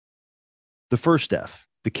the first F,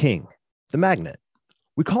 the king, the magnet.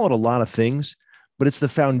 We call it a lot of things, but it's the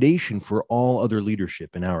foundation for all other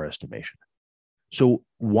leadership in our estimation. So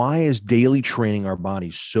why is daily training our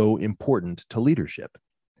bodies so important to leadership?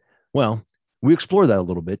 Well, we explore that a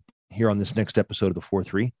little bit here on this next episode of the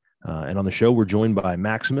 4-3. And on the show, we're joined by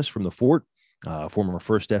Maximus from the Fort, former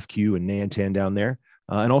First FQ and Nantan down there,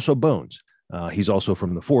 and also Bones. He's also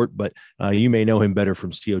from the Fort, but you may know him better from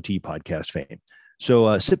COT podcast fame.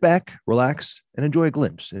 So sit back, relax, and enjoy a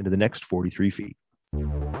glimpse into the next 43 feet.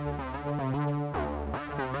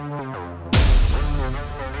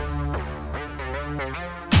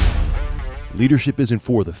 Leadership isn't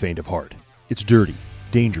for the faint of heart. It's dirty,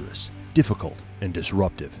 dangerous, difficult, and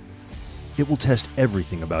disruptive. It will test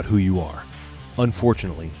everything about who you are.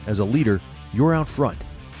 Unfortunately, as a leader, you're out front,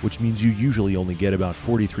 which means you usually only get about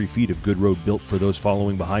 43 feet of good road built for those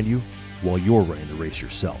following behind you while you're running the race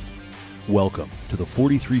yourself. Welcome to the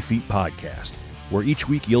 43 Feet Podcast, where each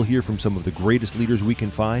week you'll hear from some of the greatest leaders we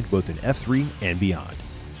can find, both in F3 and beyond.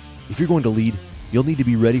 If you're going to lead, you'll need to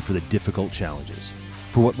be ready for the difficult challenges,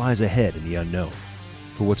 for what lies ahead in the unknown,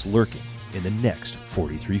 for what's lurking in the next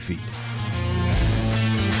 43 feet.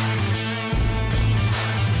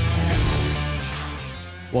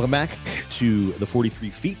 Welcome back to the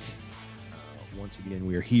 43 feet. Once again,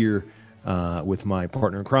 we are here with my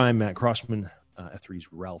partner in crime, Matt Crossman, F3's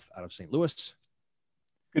Ralph out of St. Louis.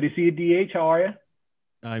 Good to see you, DH. How are you?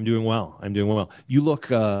 I'm doing well. You look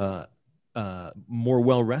more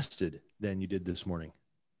well-rested than you did this morning.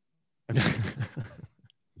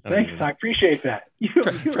 Thanks. I appreciate that.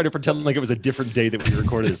 Try to pretend like it was a different day that we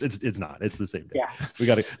recorded this. It's not. It's the same day. Yeah. We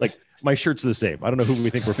got to, like, my shirt's the same. I don't know who we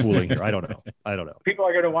think we're fooling here. I don't know. People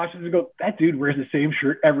are going to watch this and go, that dude wears the same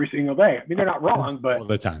shirt every single day. I mean, they're not wrong, but all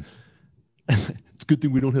the time. It's a good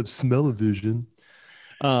thing we don't have smell-o-vision.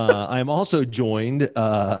 I'm also joined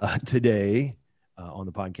today on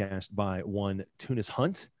the podcast by one Tunis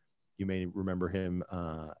Hunt. You may remember him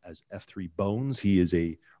as F3 Bones. He is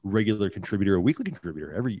a regular contributor, a weekly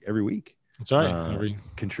contributor every week. That's right. Every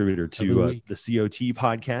contributor to the COT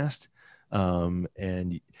podcast.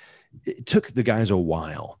 And it took the guys a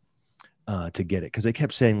while to get it because they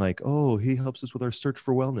kept saying like, oh, he helps us with our search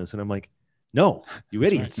for wellness. And I'm like, no, you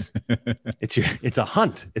idiots. Right. It's a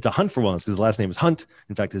hunt. It's a hunt for wellness because his last name is Hunt.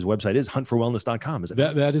 In fact, his website is huntforwellness.com. Is it?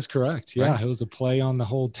 That is correct. Yeah. Right? It was a play on the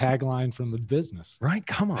whole tagline from the business. Right.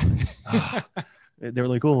 Come on. They were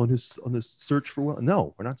like, oh, on this search for wellness.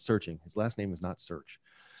 No, we're not searching. His last name is not Search.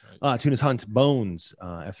 Right. Tunis Hunt, Bones,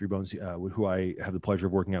 F3 Bones, who I have the pleasure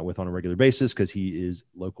of working out with on a regular basis because he is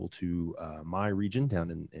local to my region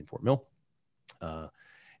down in Fort Mill.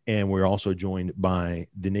 And we're also joined by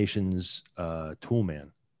the nation's tool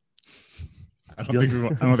man. I don't think we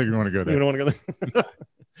want to go there. You don't want to go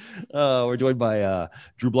there? We're joined by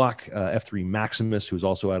Drew Block, F3 Maximus, who's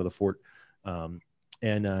also out of the Fort,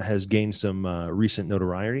 and has gained some recent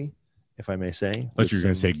notoriety, if I may say. I thought you were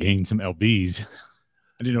going to say gain some LBs.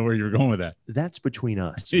 I didn't know where you were going with that. That's between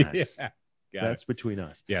us, Max. Yeah, that's between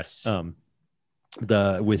us. Yes.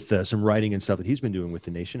 With some writing and stuff that he's been doing with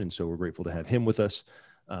the nation, and so we're grateful to have him with us.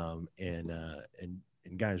 And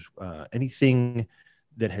guys, anything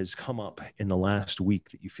that has come up in the last week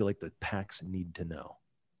that you feel like the PACs need to know?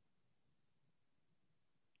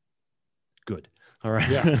 Good. All right.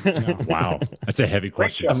 Yeah. No, wow. That's a heavy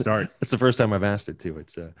question to start. It's the first time I've asked it too.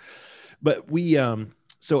 But we,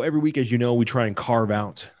 so every week, as you know, we try and carve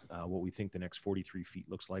out what we think the next 43 feet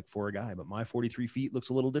looks like for a guy. But my 43 feet looks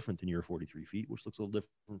a little different than your 43 feet, which looks a little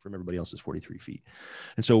different from everybody else's 43 feet.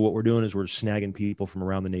 And so what we're doing is we're snagging people from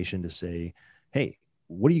around the nation to say, hey,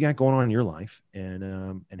 what do you got going on in your life?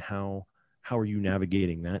 And how are you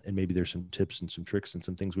navigating that? And maybe there's some tips and some tricks and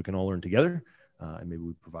some things we can all learn together. And maybe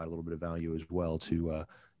we provide a little bit of value as well to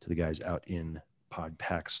the guys out in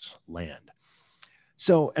PodPax land.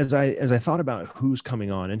 So as I thought about who's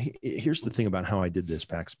coming on, and here's the thing about how I did this,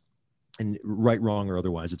 Pax, and right, wrong, or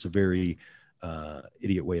otherwise, it's a very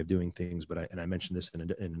idiot way of doing things. But I mentioned this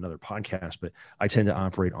in another podcast, but I tend to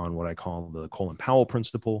operate on what I call the Colin Powell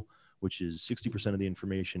principle, which is 60% of the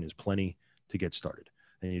information is plenty to get started.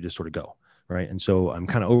 And you just sort of go. Right. And so I'm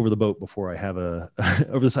kind of over the boat before I have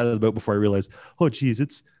over the side of the boat before I realize, oh, geez,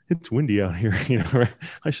 it's windy out here. You know, right?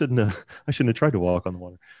 I shouldn't have tried to walk on the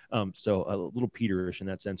water. So a little Peter-ish in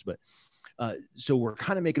that sense. But so we're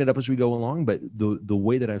kind of making it up as we go along. But the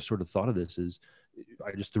way that I've sort of thought of this is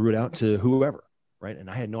I just threw it out to whoever. Right. And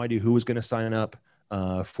I had no idea who was going to sign up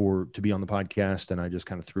to be on the podcast. And I just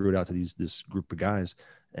kind of threw it out to this group of guys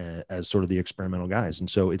as sort of the experimental guys. And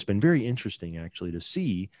so it's been very interesting actually to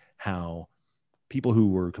see how people who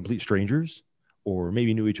were complete strangers or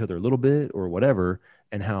maybe knew each other a little bit or whatever,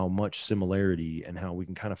 and how much similarity and how we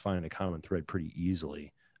can kind of find a common thread pretty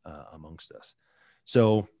easily amongst us.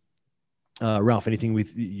 So, Ralph, anything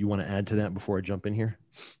you want to add to that before I jump in here?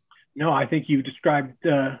 No, I think you described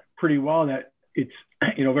pretty well that it's,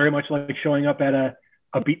 very much like showing up at a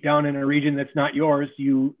beat down in a region that's not yours.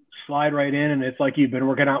 You slide right in, and it's like you've been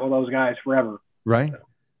working out with those guys forever. Right. So.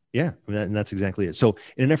 Yeah. And that's exactly it. So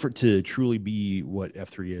in an effort to truly be what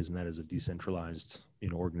F3 is, and that is a decentralized,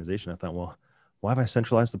 organization, I thought, well, why have I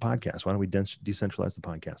centralized the podcast? Why don't we decentralize the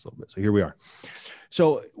podcast a little bit? So here we are.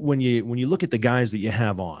 So when you look at the guys that you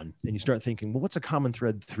have on and you start thinking, well, what's a common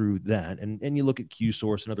thread through that? And you look at Q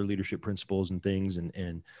source and other leadership principles and things.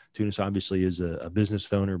 And Tunis obviously is a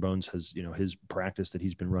business owner. Bones has, his practice that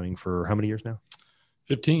he's been running for how many years now?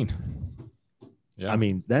 15. Yeah. I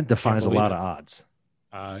mean, that defies a lot of odds.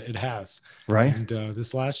 It has, right? And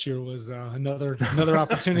this last year was another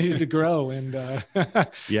opportunity to grow and to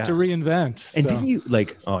reinvent. And didn't you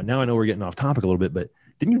now I know we're getting off topic a little bit, but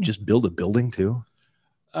didn't you just build a building too?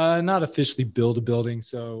 Not officially build a building.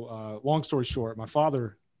 So long story short, my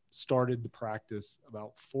father started the practice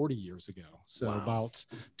about 40 years ago. So about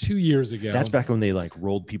 2 years ago. That's back when they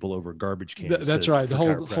rolled people over garbage cans. That's right. The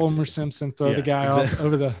whole Homer Simpson throw the guy off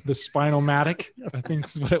over the spinal matic, I think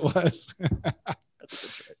is what it was.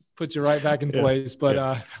 That's right. Put you right back in place.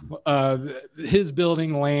 But his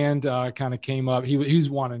building land kind of came up. He was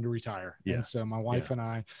wanting to retire. Yeah. And so my wife and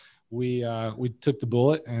I, we took the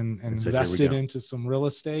bullet and invested into some real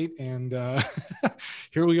estate. And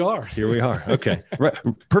here we are. Here we are. Okay. Right.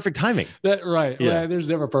 Perfect timing. Right. Yeah. Well, there's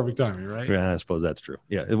never perfect timing, right? Yeah, I suppose that's true.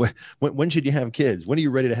 Yeah. When should you have kids? When are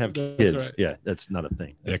you ready to have kids? That's right. Yeah. That's not a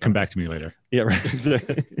thing. Come back to me later. Yeah.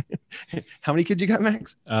 Right. How many kids you got,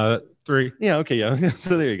 Max? 3. Yeah. Okay. Yeah.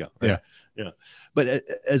 So there you go. Right? Yeah. But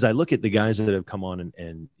as I look at the guys that have come on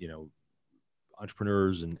and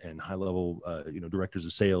entrepreneurs and high level, directors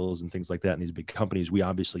of sales and things like that in these big companies, we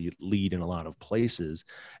obviously lead in a lot of places.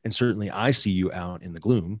 And certainly I see you out in the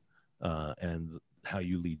gloom and how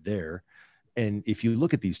you lead there. And if you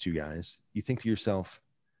look at these two guys, you think to yourself,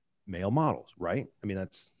 male models, right? I mean,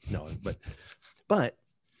 but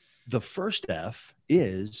the first F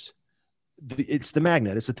is it's the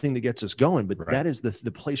magnet. It's the thing that gets us going, but that is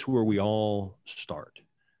the place where we all start.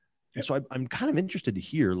 And so I'm kind of interested to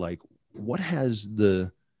hear, what has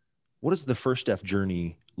the first F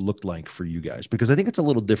journey looked like for you guys? Because I think it's a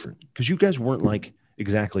little different because you guys weren't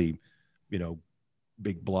exactly,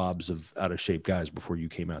 big blobs of out of shape guys before you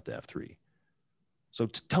came out to F3. So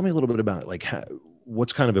tell me a little bit about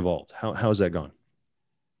what's kind of evolved. How's that gone?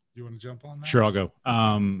 You want to jump on that? Sure, I'll go.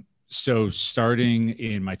 So starting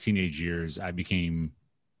in my teenage years, I became,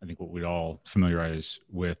 I think, what we'd all familiarize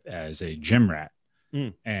with as a gym rat.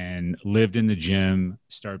 And lived in the gym,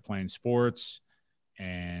 started playing sports,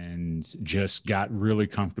 and just got really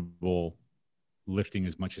comfortable lifting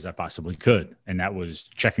as much as I possibly could. And that was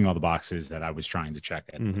checking all the boxes that I was trying to check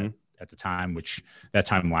at the time, which that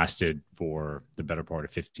time lasted for the better part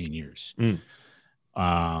of 15 years.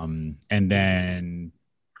 And then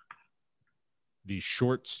the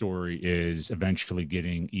short story is eventually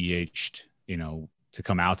getting EH'd, to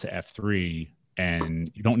come out to F3, and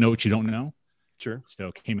you don't know what you don't know. Sure.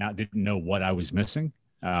 So came out, didn't know what I was missing.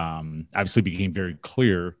 Obviously became very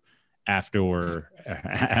clear after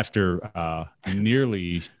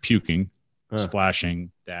nearly puking, splashing,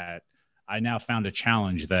 that I now found a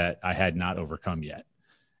challenge that I had not overcome yet.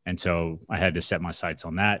 And so I had to set my sights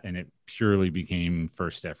on that, and it purely became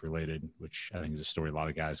first step related, which I think is a story a lot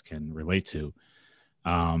of guys can relate to.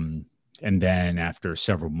 And then after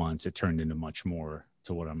several months, it turned into much more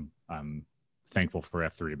to what I'm thankful for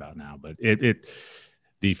F3 about now. But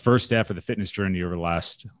the first step of the fitness journey over the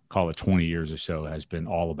last, call it 20 years or so, has been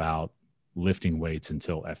all about lifting weights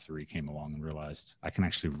until F3 came along and realized I can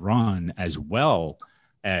actually run as well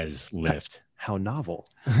as lift. How novel.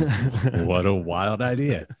 What a wild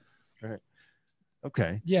idea. Right.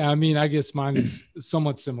 Okay. Yeah. I mean, I guess mine is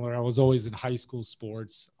somewhat similar. I was always in high school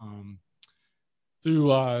sports,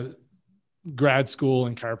 through grad school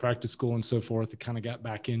and chiropractic school and so forth. I kind of got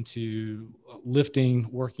back into lifting,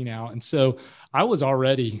 working out. And so I was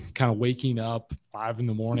already kind of waking up 5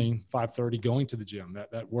 a.m, 5:30, going to the gym.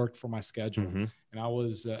 That worked for my schedule. And I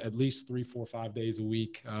was at least 3, 4, 5 days a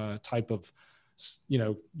week type of,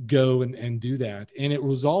 go and do that. And it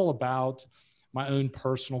was all about my own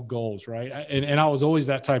personal goals. Right. And I was always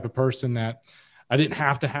that type of person that I didn't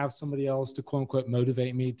have to have somebody else to quote unquote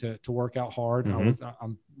motivate me to work out hard.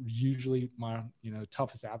 I'm usually my,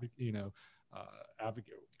 toughest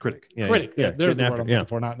advocate. Critic. Critic. Yeah. There's the word I'm yeah. looking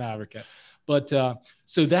for, not an advocate. But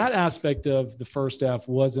so that aspect of the first F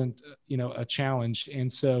wasn't, a challenge.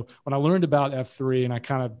 And so when I learned about F3, and I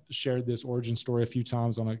kind of shared this origin story a few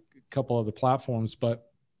times on a couple of the platforms, but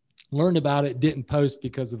learned about it, didn't post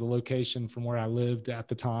because of the location from where I lived at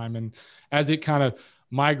the time. And as it kind of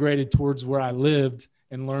migrated towards where I lived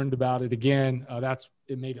and learned about it again,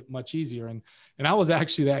 it made it much easier. And I was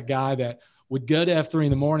actually that guy that would go to F3 in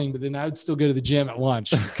the morning, but then I would still go to the gym at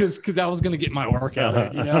lunch because I was going to get my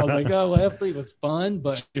workout in. I was like, oh, well, F3 was fun,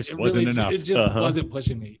 but it wasn't enough. It just wasn't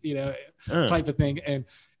pushing me, type of thing.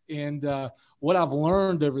 And what I've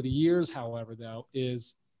learned over the years, however, though,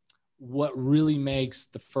 is what really makes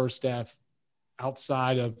the first F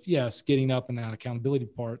outside of, yes, getting up and that accountability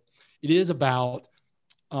part. It is about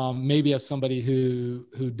maybe as somebody who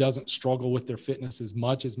doesn't struggle with their fitness as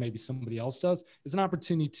much as maybe somebody else does, it's an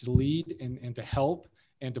opportunity to lead and to help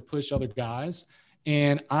and to push other guys.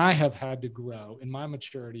 And I have had to grow in my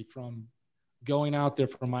maturity from going out there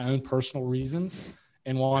for my own personal reasons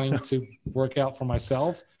and wanting to work out for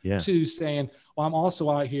myself to saying, well, I'm also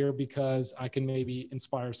out here because I can maybe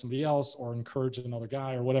inspire somebody else or encourage another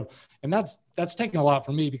guy or whatever. And that's taken a lot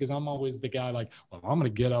from me because I'm always the guy like, well, I'm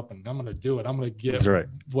going to get up and I'm going to do it. I'm going to get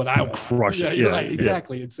what I want. Crush it. You're right.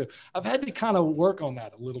 Exactly. And so I've had to kind of work on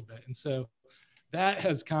that a little bit. And so that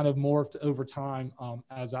has kind of morphed over time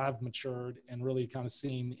as I've matured and really kind of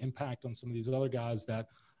seeing the impact on some of these other guys that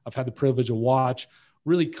I've had the privilege of watch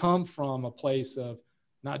really come from a place of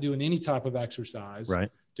not doing any type of exercise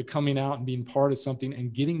to coming out and being part of something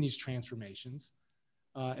and getting these transformations.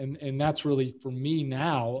 And that's really, for me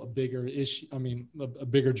now, a bigger issue. I mean, a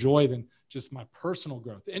bigger joy than just my personal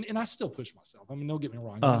growth. And I still push myself. I mean, don't get me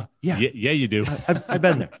wrong. Yeah, you do. I've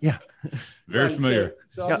been there. Yeah. Very familiar.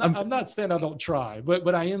 So I'm not saying I don't try,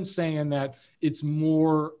 but I am saying that it's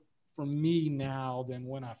more for me now than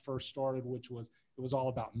when I first started, which was, it was all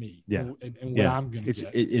about me and what I'm going to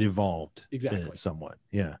get. It evolved somewhat.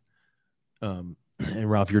 Yeah.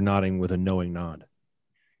 And Ralph, you're nodding with a knowing nod.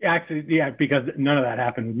 Yeah, actually, because none of that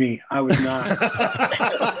happened with me. I was not,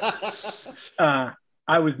 I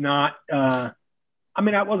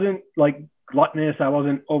wasn't like gluttonous. I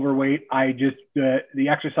wasn't overweight. I just, the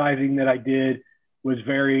exercising that I did was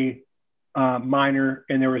very minor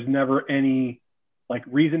and there was never any like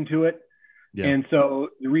reason to it. Yeah. And so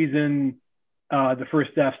the reason the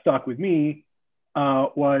first step stuck with me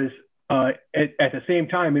was at the same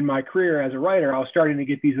time in my career as a writer, I was starting to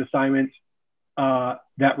get these assignments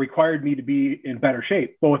that required me to be in better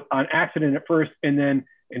shape, both on accident at first and then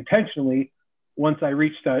intentionally. Once I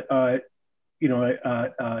reached a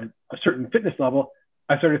certain fitness level,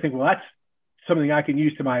 I started to think, well, that's something I can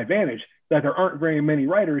use to my advantage. That there aren't very many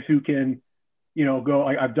writers who can, go.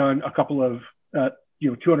 I've done a couple of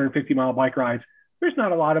 250-mile bike rides. There's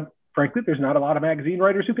not a lot of magazine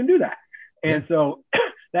writers who can do that. And so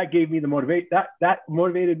that gave me that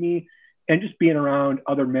motivated me, and just being around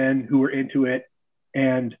other men who were into it.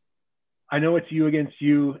 And I know it's you against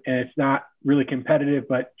you and it's not really competitive,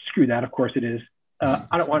 but screw that. Of course it is.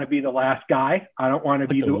 I don't want to be the last guy. I don't want to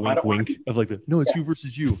be the wink of like the, no, it's you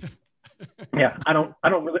versus you. Yeah. I don't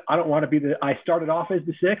want to be I started off as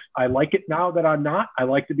the sixth. I like it now that I'm not. I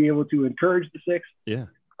like to be able to encourage the sixth. Yeah.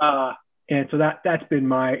 And so that's been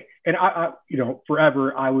and I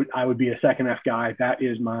forever I would be a second F guy. That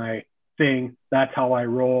is my thing. That's how I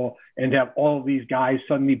roll. And to have all of these guys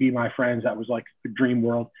suddenly be my friends, that was like the dream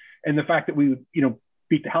world. And the fact that we would,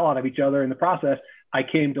 beat the hell out of each other in the process, I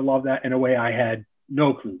came to love that in a way I had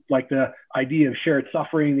no clue. Like the idea of shared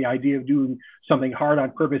suffering, the idea of doing something hard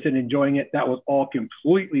on purpose and enjoying it, that was all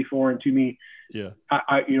completely foreign to me. Yeah.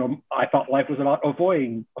 I thought life was about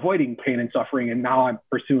avoiding pain and suffering, and now I'm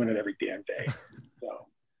pursuing it every damn day. So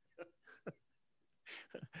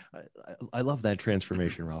I love that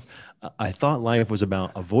transformation, Ralph. I thought life was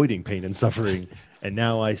about avoiding pain and suffering, and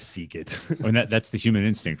now I seek it. And that's the human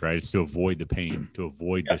instinct, right? It's to avoid the pain, to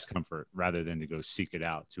avoid discomfort, rather than to go seek it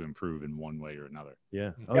out to improve in one way or another.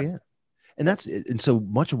 Yeah. Oh, yeah. And so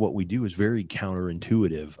much of what we do is very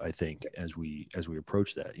counterintuitive, I think, as we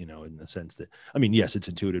approach that, in the sense that, I mean, yes, it's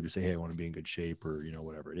intuitive to say, hey, I want to be in good shape, or,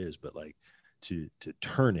 whatever it is, but like to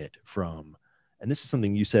turn it from, and this is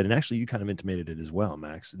something you said, and actually you kind of intimated it as well,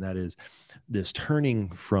 Max, and that is this turning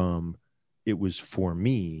from it was for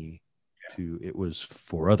me to it was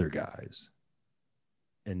for other guys.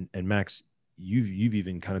 And Max, you've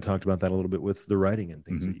even kind of talked about that a little bit with the writing and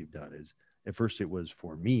things that you've done. Is at first it was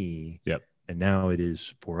for me, and now it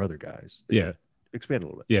is for other guys. Yeah, expand a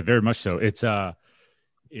little bit. Yeah, very much so. It's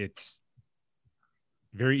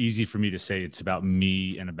very easy for me to say it's about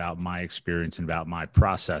me and about my experience and about my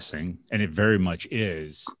processing. And it very much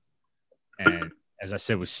is. And as I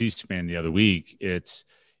said with C-SPAN the other week, it's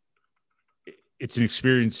an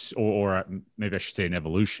experience, or maybe I should say an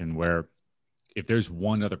evolution, where if there's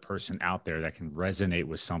one other person out there that can resonate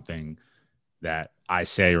with something that I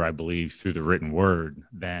say or I believe through the written word,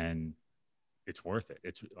 then it's worth it.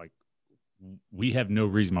 It's like, we have no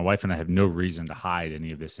reason, my wife and I have no reason to hide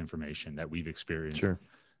any of this information that we've experienced, Sure.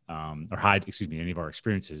 Or hide, any of our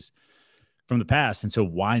experiences from the past. And so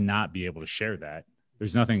why not be able to share that?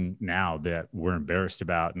 There's nothing now that we're embarrassed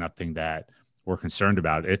about, nothing that we're concerned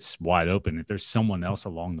about. It's wide open. If there's someone else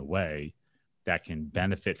along the way that can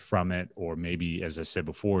benefit from it, or maybe, as I said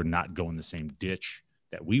before, not go in the same ditch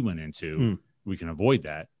that we went into, we can avoid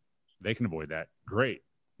that. They can avoid that. Great.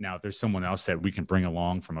 Now, if there's someone else that we can bring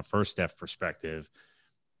along from a first step perspective,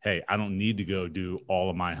 hey, I don't need to go do all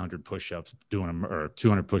of my 100 push-ups or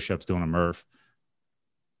 200 push-ups doing a Murph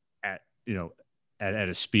at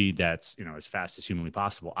a speed that's, as fast as humanly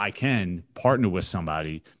possible. I can partner with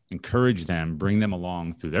somebody, encourage them, bring them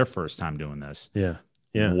along through their first time doing this. Yeah.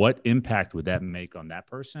 Yeah. What impact would that make on that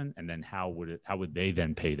person? And then how would they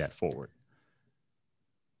then pay that forward?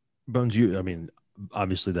 Bones,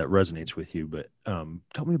 obviously that resonates with you, but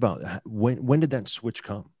tell me about when did that switch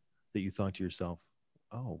come that you thought to yourself,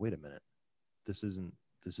 oh, wait a minute, this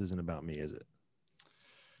isn't about me, is it?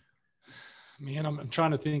 Man, I'm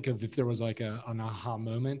trying to think of if there was like an aha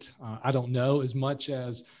moment. I don't know, as much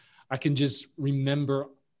as I can just remember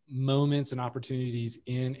moments and opportunities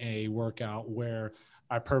in a workout where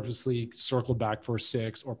I purposely circled back for a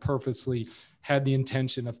 6, or purposely had the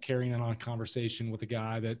intention of carrying on a conversation with a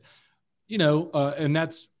guy that,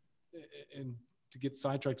 and to get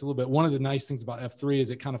sidetracked a little bit, one of the nice things about F3 is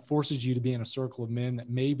it kind of forces you to be in a circle of men that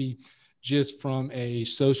maybe just from a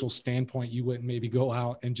social standpoint, you wouldn't maybe go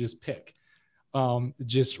out and just pick,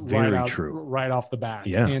 right off the bat.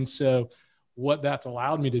 Yeah. And so what that's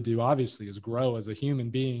allowed me to do, obviously, is grow as a human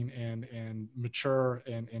being and mature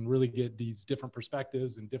and really get these different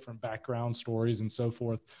perspectives and different background stories and so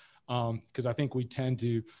forth. Because I think we tend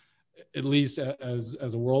to, at least as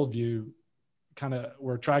a worldview,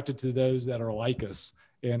 we're attracted to those that are like us,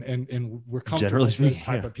 and we're comfortable with those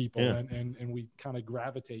type of people, and we kind of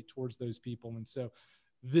gravitate towards those people. And so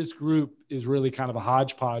this group is really kind of a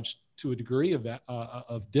hodgepodge to a degree of that,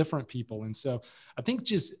 of different people. And so I think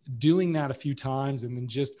just doing that a few times, and then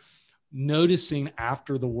just noticing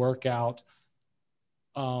after the workout,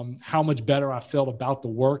 how much better I felt about the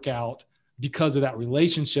workout because of that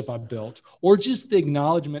relationship I built, or just the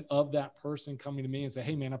acknowledgement of that person coming to me and say,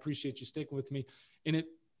 hey man, I appreciate you sticking with me. And it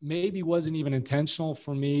maybe wasn't even intentional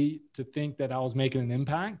for me to think that I was making an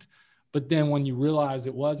impact, but then when you realize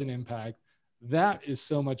it was an impact, that is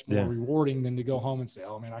so much more rewarding than to go home and say,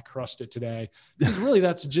 oh man, I crushed it today. Because really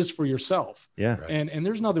that's just for yourself. Yeah. Right. And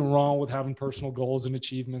there's nothing wrong with having personal goals and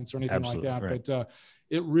achievements or anything Absolutely, like that. right. But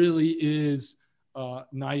it really is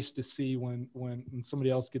nice to see when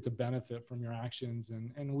somebody else gets a benefit from your actions.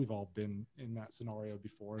 And we've all been in that scenario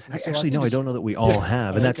before. I don't know that we all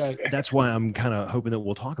have. And that's why I'm kind of hoping that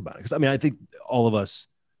we'll talk about it. Because I think all of us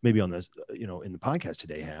maybe on this, in the podcast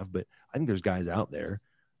today have, but I think there's guys out there,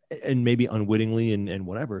 and maybe unwittingly and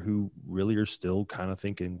whatever, who really are still kind of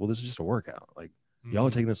thinking, well, this is just a workout. Like y'all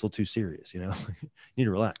are taking this a little too serious, you need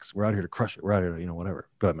to relax. We're out here to crush it. We're out here to, whatever.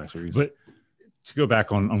 Go ahead, Max. But to go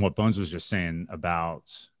back on what Bones was just saying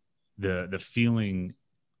about the feeling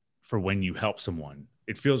for when you help someone,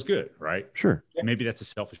 it feels good, right? Sure. Maybe that's a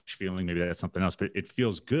selfish feeling. Maybe that's something else, but it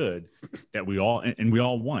feels good that we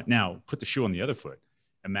all want. Now put the shoe on the other foot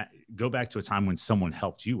and go back to a time when someone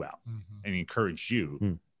helped you out and encouraged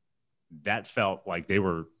you. That felt like they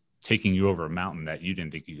were taking you over a mountain that you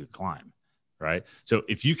didn't think you could climb, right? So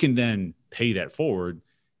if you can then pay that forward,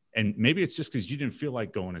 and maybe it's just because you didn't feel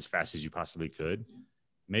like going as fast as you possibly could.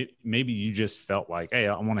 Maybe you just felt like, hey,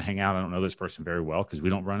 I want to hang out. I don't know this person very well because we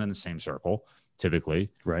don't run in the same circle typically.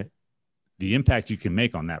 Right. The impact you can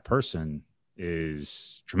make on that person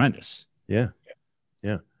is tremendous. Yeah.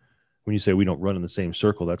 Yeah. When you say we don't run in the same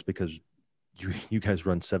circle, that's because you guys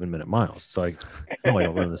run 7-minute miles. So I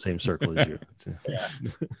don't run in the same circle as you.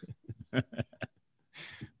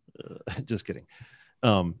 Just kidding.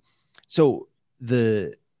 So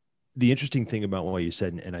the interesting thing about what you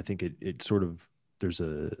said, and I think it sort of, there's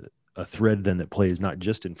a thread then that plays not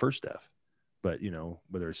just in first F, but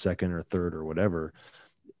whether it's second or third or whatever,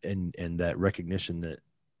 and that recognition that,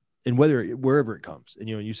 and wherever it comes, and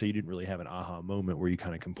you say you didn't really have an aha moment where you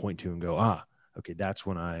kind of can point to and go, okay, that's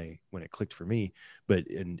when it clicked for me. But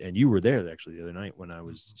and you were there actually the other night when I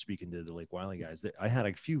was speaking to the Lake Wiley guys, that I had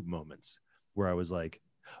a few moments where I was like,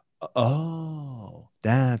 oh,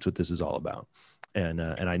 that's what this is all about. And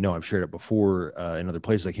I know I've shared it before in other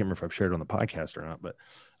places. I can't remember if I've shared it on the podcast or not, but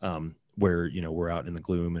where, you know, we're out in the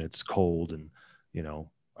gloom and it's cold and, you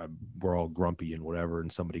know, we're all grumpy and whatever.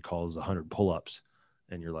 And somebody calls 100 pull-ups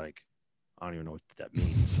and you're like, I don't even know what that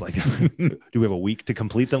means. Like, do we have a week to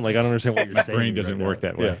complete them? Like, I don't understand what you're My saying. brain doesn't work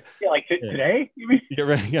that way. Yeah, like today? You mean? Yeah,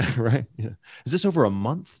 right. Yeah, right. Yeah. Is this over a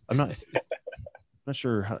month? I'm not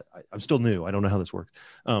sure how. I'm still new. I don't know how this works.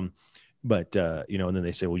 But you know, and then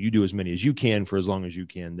they say, well, you do as many as you can for as long as you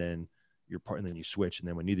can. Then your partner, and then you switch, and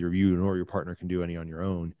then when neither of you nor your partner can do any on your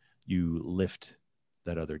own, you lift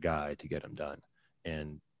that other guy to get him done.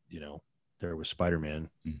 And you know, there was Spider-Man,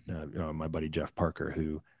 my buddy Jeff Parker,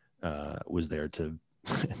 who was there to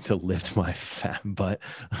to lift my fat butt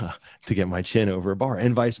to get my chin over a bar,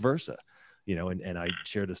 and vice versa. You know, and I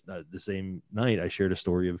shared the same night. I shared a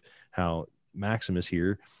story of how Maximus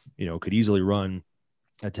here, you know, could easily run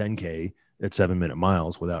a 10K at 7-minute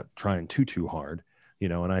miles without trying too hard, you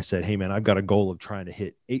know. And I said, hey man, I've got a goal of trying to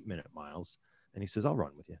hit 8-minute miles. And he says, I'll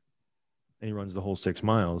run with you. And he runs the whole 6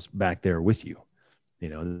 miles back there with you. You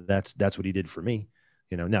know, that's what he did for me,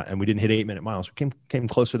 you know. Now, and we didn't hit 8-minute miles. We came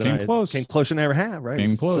closer than came closer than I ever have, right?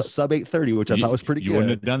 Came close. Sub 8:30, which I thought was pretty good. You wouldn't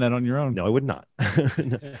have done that on your own. No, I would not.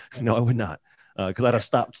 No, I would not. Because I'd have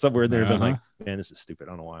stopped somewhere in there and been like, man, this is stupid.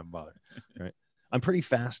 I don't know why I'm bothered. Right. I'm pretty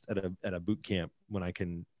fast at a boot camp when I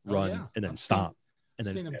can run and then stop. And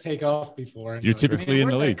then seen him take off before. You're typically in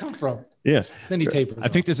the lead. Come from? Yeah. Then he tapers. I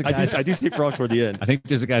think there's a guy. I do taper off toward the end. I think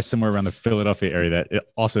there's a guy somewhere around the Philadelphia area that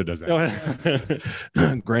also does that.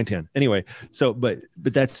 Grantan. Anyway, so but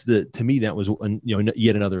that's to me that was, you know,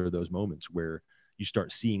 yet another of those moments where you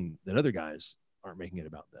start seeing that other guys aren't making it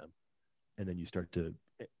about them, and then you start to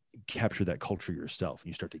capture that culture yourself, and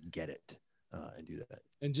you start to get it. And do that.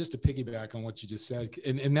 And just to piggyback on what you just said,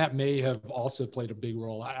 and that may have also played a big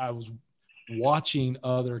role. I was watching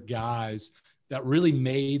other guys that really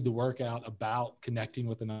made the workout about connecting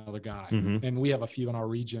with another guy. Mm-hmm. And we have a few in our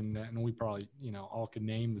region, and we probably, you know, all could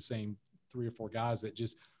name the same 3 or 4 guys that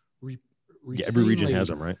just every region has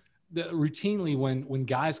them, right? Routinely when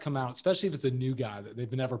guys come out, especially if it's a new guy that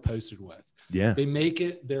they've never posted with, they make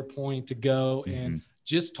it their point to go and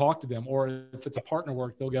just talk to them. Or if it's a partner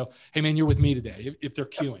work, they'll go, hey man, you're with me today. If they're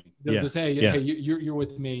queuing, they'll just say, hey, you're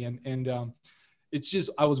with me. And it's just,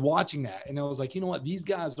 I was watching that and I was like, you know what? These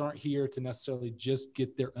guys aren't here to necessarily just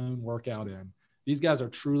get their own workout in. These guys are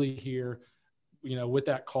truly here, you know, with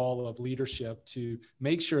that call of leadership to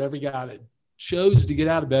make sure every guy that chose to get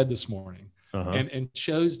out of bed this morning and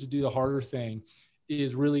chose to do the harder thing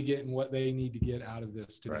is really getting what they need to get out of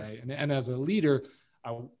this today. Right. And as a leader,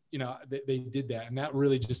 they did that, and that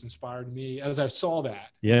really just inspired me as I saw that.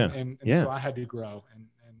 And so I had to grow and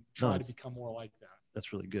try to become more like that.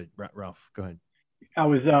 That's really good. Ralph, go ahead. I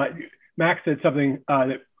was Max said something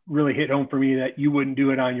that really hit home for me, that you wouldn't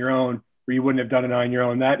do it on your own, or you wouldn't have done it on your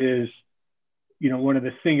own. That is, you know, one of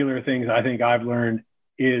the singular things I think I've learned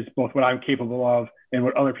is both what I'm capable of and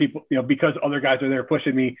what other people, you know, because other guys are there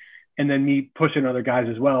pushing me, and then me pushing other guys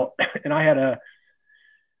as well. And I had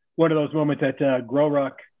one of those moments at Grow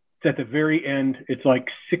Ruck. It's at the very end. It's like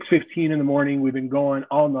 6:15 in the morning. We've been going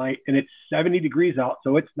all night, and it's 70 degrees out,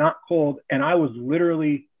 so it's not cold. And I was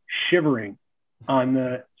literally shivering on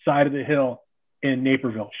the side of the hill in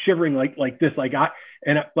Naperville, shivering like this. Like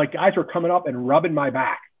guys were coming up and rubbing my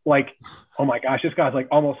back. Like, oh my gosh, this guy's like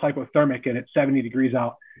almost hypothermic, and it's 70 degrees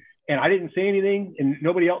out. And I didn't say anything, and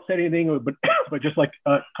nobody else said anything, but just like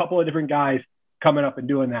a couple of different guys coming up and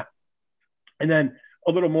doing that. And then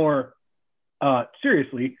a little more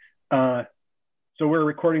seriously, so we're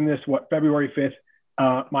recording this, February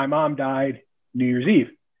 5th. My mom died New Year's Eve,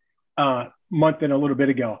 month and a little bit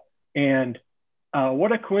ago. And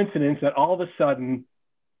what a coincidence that all of a sudden,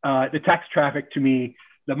 the text traffic to me,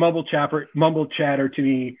 the mumble chatter to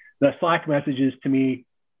me, the Slack messages to me,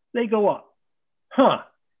 they go up.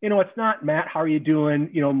 You know, it's not, Matt, how are you doing?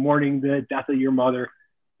 You know, mourning the death of your mother,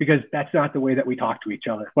 because that's not the way that we talk to each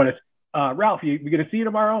other. But it's, Ralph, you going to see you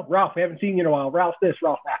tomorrow? Ralph, I haven't seen you in a while. Ralph this,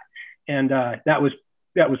 Ralph that. And that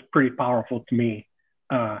was pretty powerful to me.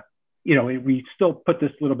 You know, we still put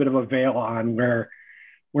this little bit of a veil on where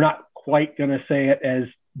we're not quite going to say it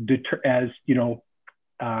as you know,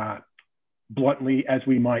 bluntly as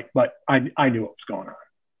we might, but I knew what was going on.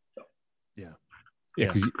 So.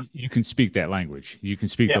 Yeah, because you can speak that language. You can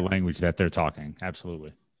speak the language that they're talking.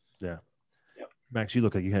 Absolutely. Yeah. Max, you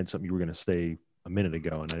look like you had something you were going to say a minute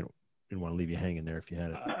ago, and I didn't want to leave you hanging there if you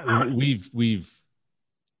had it. We've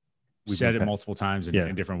said it multiple times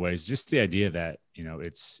in different ways. Just the idea that, you know,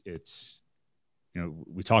 it's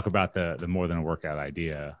we talk about the more than a workout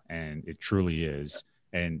idea, and it truly is.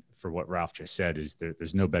 And for what Ralph just said, is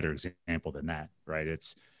there's no better example than that, right?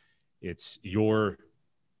 It's your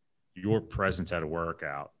presence at a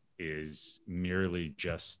workout is merely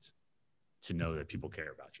just to know that people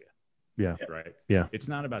care about you. Yeah. Right. Yeah. It's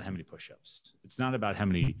not about how many push-ups. It's not about how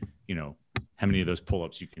many of those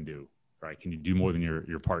pull-ups you can do, right? Can you do more than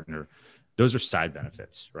your partner? Those are side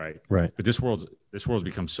benefits, right? Right. But this world's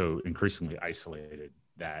become so increasingly isolated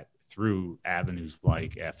that through avenues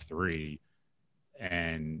like F3,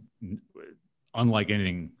 and unlike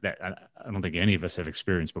anything that I don't think any of us have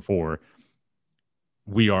experienced before,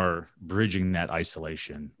 we are bridging that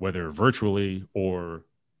isolation, whether virtually or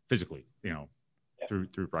physically,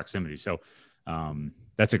 through proximity. So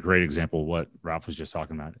that's a great example of what Ralph was just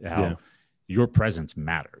talking about, how your presence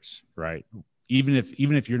matters, right? Even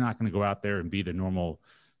if you're not going to go out there and be the normal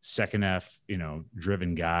second F,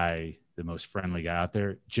 driven guy, the most friendly guy out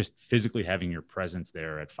there, just physically having your presence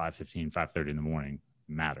there at 5:15, 5:30 in the morning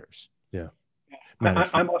matters. Yeah.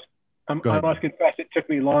 I must confess, it took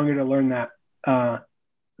me longer to learn that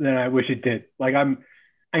than I wish it did. Like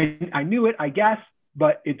I knew it, I guess,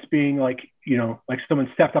 but it's being like, like someone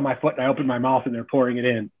stepped on my foot and I opened my mouth and they're pouring it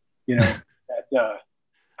in, it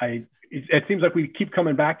seems like we keep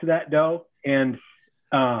coming back to that though. And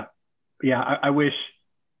I wish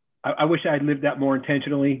I'd lived that more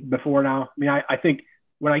intentionally before now. I mean, I think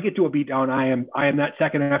when I get to a beat down, I am that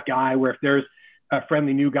second F guy where if there's a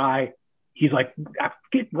friendly new guy, he's like,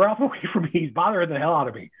 get Ralph away from me. He's bothering the hell out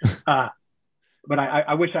of me. But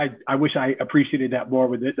I wish I appreciated that more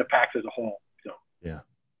with the packs as a whole. So yeah,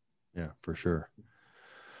 for sure.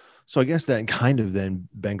 So I guess that kind of then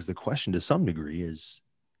begs the question to some degree is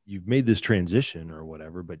you've made this transition or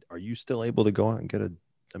whatever, but are you still able to go out and get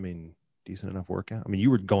decent enough workout? I mean, you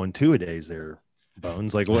were going 2-a-days there,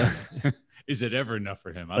 Bones. Like what? Is it ever enough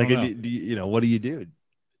for him? I don't know. What do you do?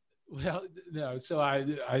 Well, no. So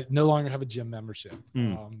I no longer have a gym membership.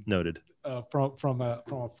 Noted. From a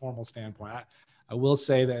formal standpoint, I will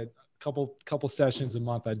say that couple sessions a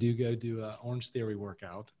month I do go do a Orange Theory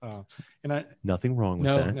workout, and nothing wrong with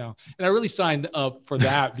that. No, and I really signed up for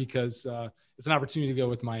that because it's an opportunity to go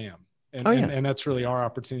with my and that's really our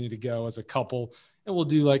opportunity to go as a couple, and we'll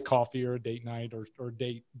do like coffee or a date night or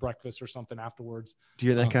date breakfast or something afterwards. Do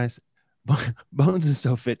you hear that, guys? Bones is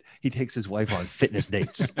so fit. He takes his wife on fitness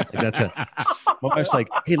dates. Like my wife's like,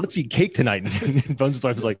 "Hey, let's eat cake tonight." And Bones'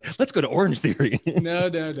 wife is like, "Let's go to Orange Theory."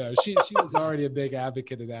 No. She was already a big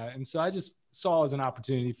advocate of that, and so I just saw as an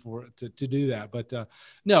opportunity to do that. But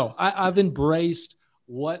no, I've embraced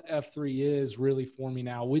what F3 is really for me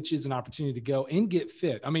now, which is an opportunity to go and get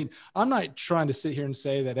fit. I mean, I'm not trying to sit here and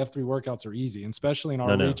say that F3 workouts are easy, and especially in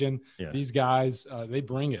our region, these guys, they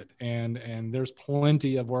bring it. And there's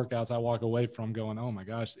plenty of workouts I walk away from going, oh my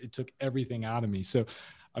gosh, it took everything out of me. So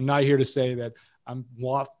I'm not here to say that I'm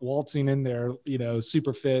waltzing in there,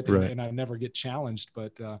 super fit and I never get challenged.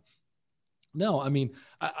 But no, I mean,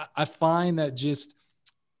 I find that just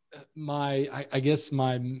my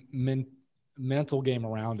mental game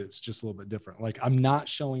around it's just a little bit different. Like I'm not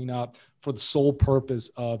showing up for the sole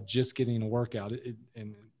purpose of just getting a workout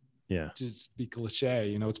and just be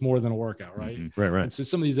cliche, it's more than a workout. Right. Mm-hmm. Right. And so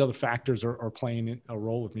some of these other factors are playing a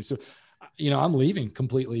role with me. So, I'm leaving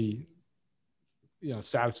completely,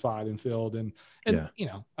 satisfied and filled and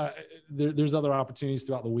there's other opportunities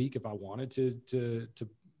throughout the week if I wanted to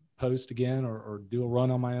post again or do a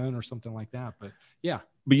run on my own or something like that. But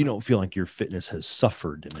But you don't feel like your fitness has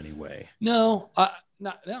suffered in any way? No,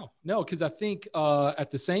 no. Because I think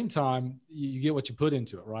at the same time, you get what you put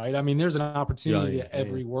into it, right? I mean, there's an opportunity at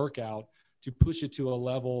every workout to push it to a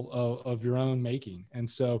level of your own making. And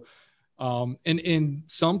so, and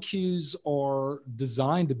some cues are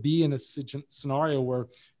designed to be in a scenario where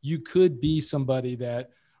you could be somebody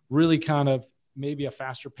that really kind of maybe a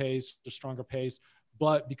faster pace or stronger pace,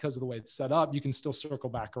 but because of the way it's set up, you can still circle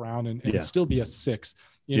back around and still be a 6,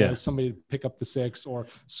 somebody pick up the 6 or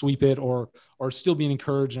sweep it or still be an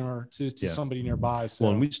encourager to somebody nearby. So,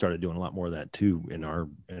 and we started doing a lot more of that too in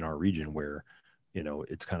our region where,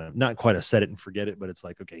 it's kind of not quite a set it and forget it, but it's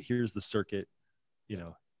like, okay, here's the circuit,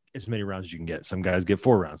 as many rounds as you can get. Some guys get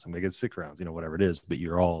 4 rounds, some guys get 6 rounds, whatever it is, but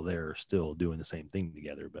you're all there still doing the same thing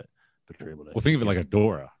together. But you're able to, think of it like a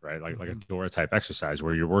Dora, right? Like a Dora type exercise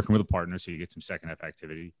where you're working with a partner, so you get some second F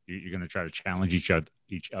activity. You're going to try to challenge each other,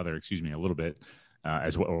 a little bit,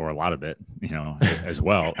 as well, or a lot of it, as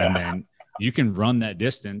well. And then you can run that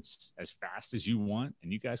distance as fast as you want,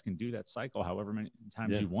 and you guys can do that cycle however many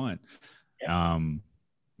times you want.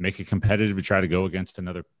 Make it competitive to try to go against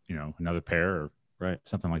another pair or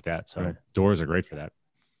something like that. So doors are great for that.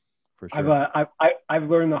 for sure. I've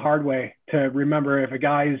learned the hard way to remember if a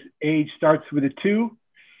guy's age starts with a 2,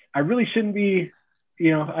 I really shouldn't be,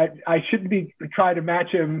 I shouldn't be trying to match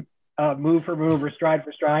him move for move or stride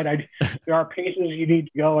for stride. There are paces you need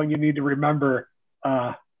to go, and you need to remember.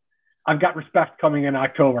 I've got respect coming in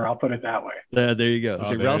October. I'll put it that way. There you go.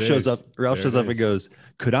 See, Ralph shows up. Ralph shows up and goes,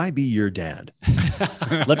 "Could I be your dad?"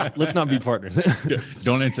 let's not be partners.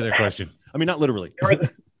 Don't answer that question. I mean, not literally.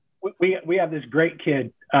 We have this great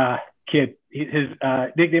kid. His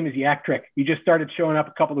nickname is Yak Trick. He just started showing up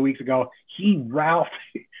a couple of weeks ago. He barfed.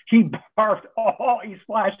 Oh, he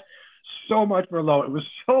splashed so much Merlot. It was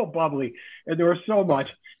so bubbly, and there was so much.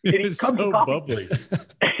 It was so bubbly.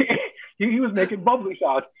 He was making bubbly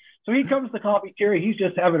shots. So he comes to coffee chair. He's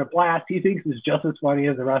just having a blast. He thinks it's just as funny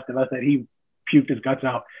as the rest of us that he puked his guts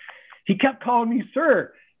out. He kept calling me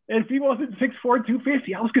sir. And if he wasn't 6'4",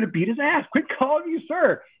 250, I was going to beat his ass. Quit calling me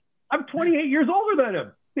sir. I'm 28 years older than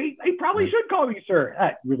him. He probably should call me sir.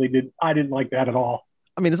 I didn't like that at all.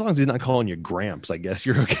 I mean, as long as he's not calling you Gramps, I guess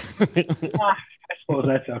you're okay. I suppose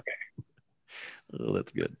that's okay. Oh,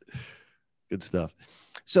 that's good. Good stuff.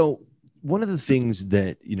 So one of the things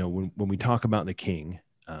that, when we talk about the king,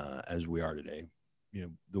 as we are today,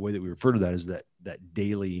 the way that we refer to that is that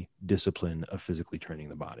daily discipline of physically training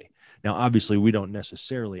the body. Now, obviously, we don't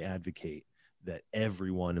necessarily advocate that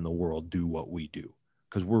everyone in the world do what we do,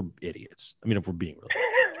 because we're idiots. I mean, if we're being real,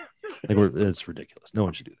 it's ridiculous. No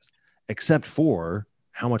one should do this, except for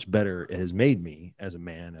how much better it has made me as a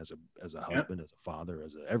man, as a husband, as a father,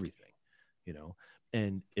 as everything,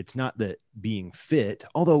 and it's not that being fit,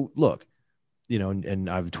 although look, and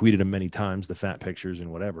I've tweeted him many times, the fat pictures and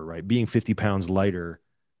whatever, right? Being 50 pounds lighter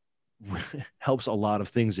helps a lot of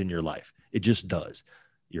things in your life. It just does.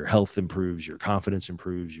 Your health improves, your confidence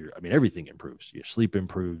improves, everything improves. Your sleep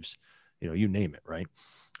improves, you name it, right?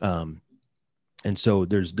 And so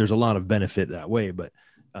there's a lot of benefit that way, but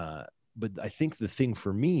I think the thing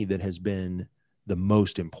for me that has been the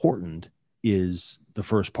most important is the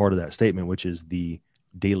first part of that statement, which is the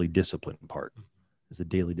daily discipline part. Is the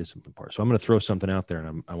daily discipline part. So I'm going to throw something out there,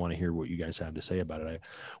 and I want to hear what you guys have to say about it. I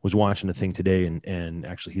was watching a thing today, and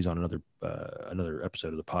actually he's on another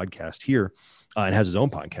episode of the podcast here, and has his own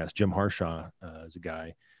podcast. Jim Harshaw is a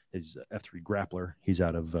guy, is F3 grappler. He's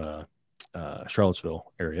out of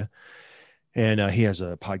Charlottesville area, and he has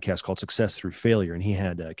a podcast called Success Through Failure. And he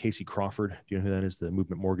had Casey Crawford. Do you know who that is? The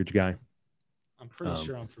movement mortgage guy. I'm pretty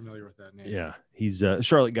sure I'm familiar with that name. Yeah, he's a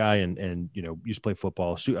Charlotte guy, and used to play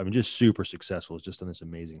football. Just super successful. He's just done this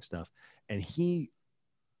amazing stuff. And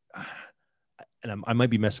I might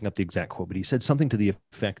be messing up the exact quote, but he said something to the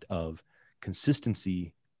effect of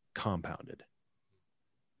consistency compounded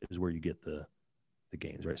is where you get the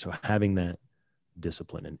gains, right? So having that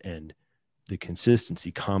discipline and the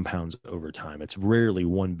consistency compounds over time. It's rarely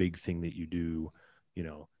one big thing that you do.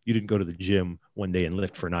 You didn't go to the gym one day and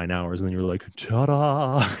lift for 9 hours and then you're like,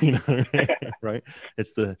 ta-da, right?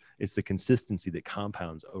 It's the consistency that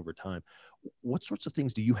compounds over time. What sorts of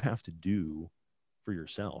things do you have to do for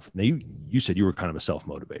yourself? Now, you said you were kind of a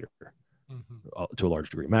self-motivator to a large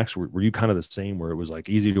degree. Max, were you kind of the same, where it was like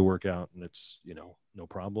easy to work out and it's, no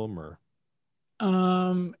problem? Or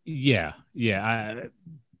yeah.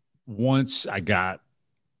 Once I got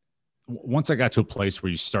to a place where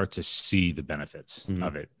you start to see the benefits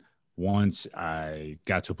of it, once I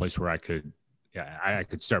got to a place where I could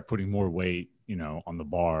start putting more weight, on the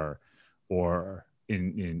bar, or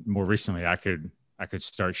in more recently, I could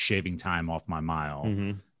start shaving time off my mile.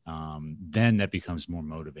 Then that becomes more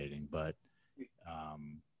motivating. But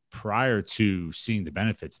prior to seeing the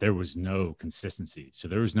benefits, there was no consistency. So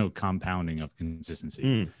there was no compounding of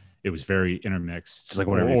consistency. It was very intermixed. Just like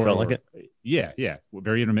whenever you felt like it? Yeah.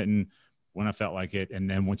 Very intermittent when I felt like it. And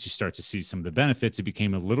then once you start to see some of the benefits, it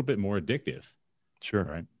became a little bit more addictive. Sure.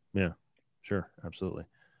 Right. Yeah, sure. Absolutely.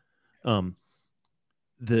 Well,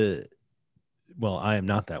 I am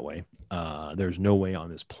not that way. There's no way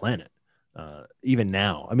on this planet. Even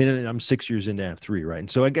now, I mean, I'm 6 years into F3, right?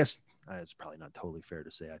 And so I guess it's probably not totally fair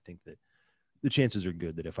to say. I think that the chances are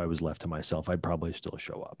good that if I was left to myself, I'd probably still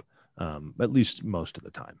show up, at least most of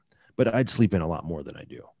the time. But I'd sleep in a lot more than I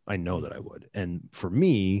do. I know that I would. And for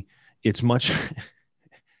me, it's much,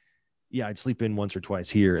 I'd sleep in once or twice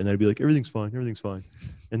here, and then I'd be like, everything's fine.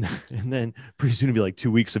 And then pretty soon it'd be like 2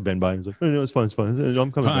 weeks have been by, and it's like, oh, no, it's fine.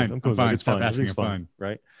 I'm coming back. I'm coming back. It's fine. Everything's fine.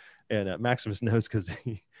 Right. And Maximus knows, because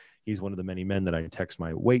he's one of the many men that I text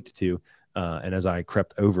my weight to. And as I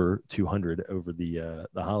crept over 200 over the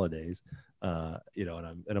holidays, and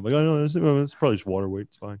I'm like, oh no, it's probably just water weight.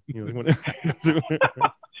 It's fine.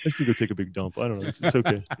 just need to go take a big dump. I don't know. It's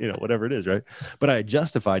okay. Whatever it is. Right. But I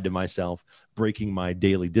justified to myself breaking my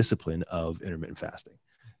daily discipline of intermittent fasting.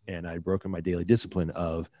 And I'd broken my daily discipline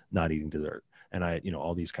of not eating dessert. And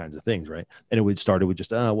all these kinds of things. Right. And it would start with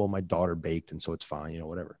just, well, my daughter baked, and so it's fine,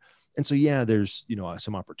 whatever. And so, yeah, there's,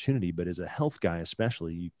 some opportunity, but as a health guy,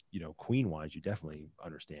 especially, queen wise, you definitely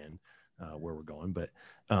understand where we're going. But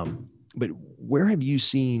where have you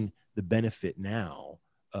seen the benefit now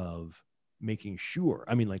of making sure?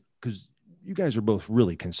 I mean, like, because you guys are both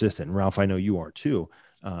really consistent, and Ralph, I know you are too,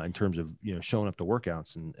 in terms of, showing up to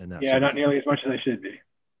workouts and that. Yeah, not nearly as much as I should be.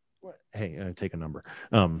 Hey, take a number.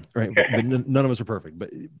 Right. But none of us are perfect,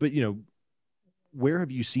 but where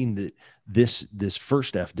have you seen that this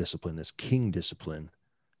first F discipline, this king discipline,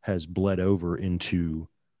 has bled over into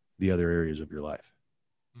the other areas of your life?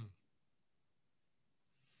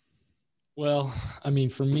 Well, I mean,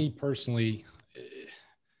 for me personally,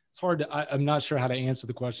 it's hard to, I'm not sure how to answer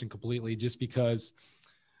the question completely, just because,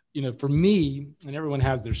 for me, and everyone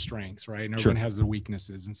has their strengths, right? And everyone has their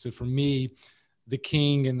weaknesses. And so for me, the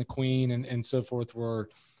king and the queen and so forth were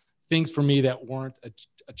things for me that weren't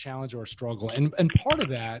a challenge or a struggle. And part of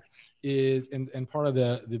that is, and part of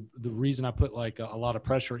the reason I put like a lot of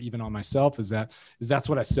pressure even on myself is that's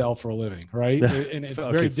what I sell for a living. Right. And it's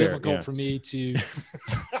very difficult for me to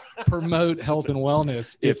promote health and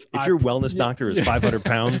wellness. If your wellness doctor is 500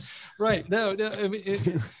 pounds. Right. No, I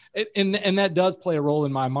mean, and that does play a role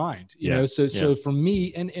in my mind, so for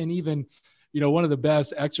me, and even, one of the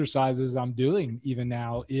best exercises I'm doing even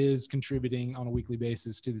now is contributing on a weekly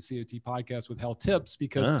basis to the COT podcast with health tips,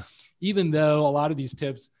 because even though a lot of these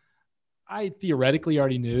tips I theoretically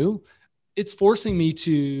already knew, it's forcing me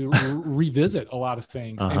to revisit a lot of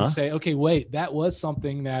things and say, okay, wait, that was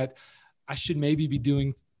something that I should maybe be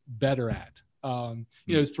doing better at.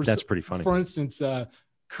 That's pretty funny. For instance,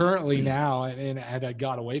 currently now, and I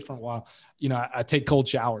got away from it a while, I take cold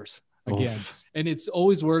showers again. Oof. And it's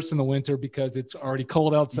always worse in the winter because it's already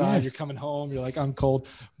cold outside. Yes. You're coming home. You're like, I'm cold,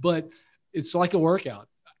 but it's like a workout.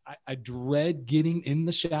 I dread getting in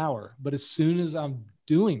the shower, but as soon as I'm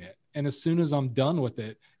doing it and as soon as I'm done with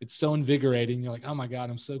it, it's so invigorating. You're like, oh my God,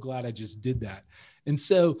 I'm so glad I just did that. And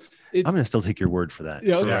so I'm going to still take your word for that.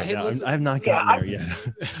 Hey, I have not gotten there yet.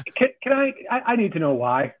 Can I need to know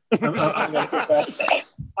why.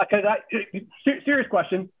 Serious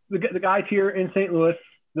question. The guys here in St. Louis,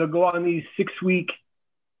 they'll go on these 6-week,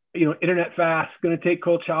 internet fasts, going to take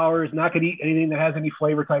cold showers, not going to eat anything that has any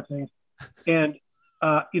flavor type things. And,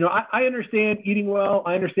 I understand eating well.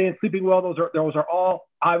 I understand sleeping well. Those are all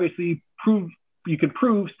obviously you can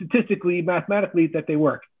prove statistically, mathematically that they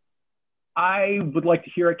work. I would like to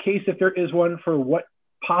hear a case, if there is one, for what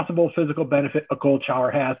possible physical benefit a cold shower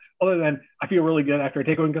has, other than I feel really good after I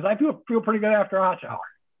take one, because I feel pretty good after a hot shower.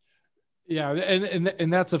 Yeah.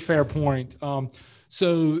 And that's a fair point.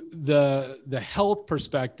 So the health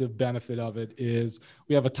perspective benefit of it is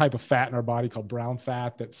we have a type of fat in our body called brown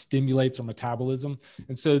fat that stimulates our metabolism.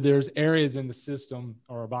 And so there's areas in the system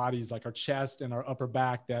or our bodies, like our chest and our upper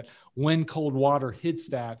back, that when cold water hits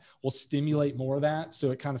that will stimulate more of that.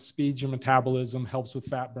 So it kind of speeds your metabolism, helps with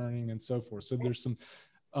fat burning and so forth. So there's some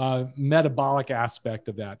metabolic aspect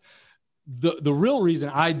of that. The real reason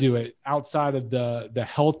I do it outside of the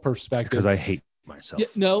health perspective, because I hate myself. Yeah,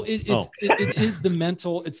 no, it is the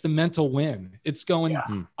mental win. It's going,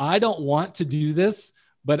 I don't want to do this,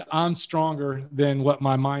 but I'm stronger than what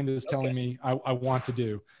my mind is telling me I want to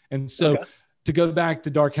do. And so to go back to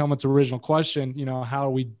Dark Helmet's original question, how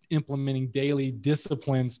are we implementing daily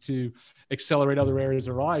disciplines to accelerate other areas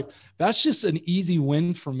of life? That's just an easy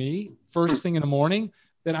win for me first thing in the morning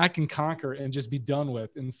that I can conquer and just be done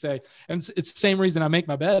with and say, and it's the same reason I make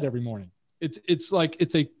my bed every morning. It's like,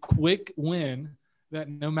 it's a quick win that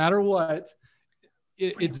no matter what,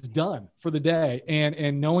 it's done for the day.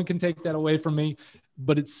 And no one can take that away from me,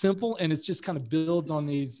 but it's simple. And it's just kind of builds on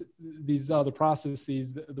these other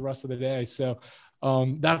processes the rest of the day. So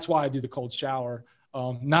that's why I do the cold shower.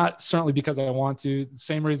 Not certainly because I want to.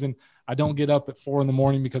 Same reason I don't get up at 4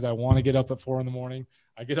 a.m. because I want to get up at 4 a.m.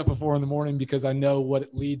 I get up at 4 a.m. because I know what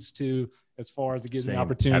it leads to, as far as it gives me an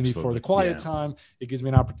opportunity for the quiet time. It gives me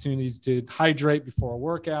an opportunity to hydrate before a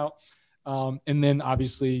workout. And then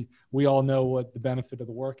obviously we all know what the benefit of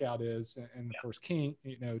the workout is and the first king,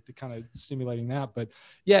 to kind of stimulating that. But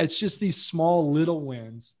yeah, it's just these small little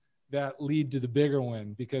wins that lead to the bigger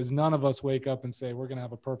win, because none of us wake up and say, we're going to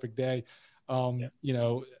have a perfect day.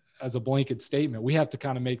 As a blanket statement, we have to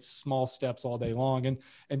kind of make small steps all day long.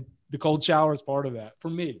 And the cold shower is part of that for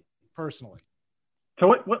me personally. So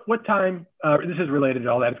what time, this is related to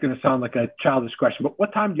all that. It's going to sound like a childish question, but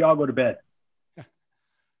what time do y'all go to bed?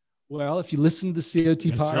 Well, if you listen to the COT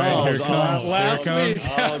That's podcast right. Here it comes. last Here it week,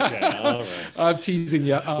 comes. Okay, all right. I'm teasing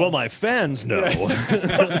you. Well, my fans know.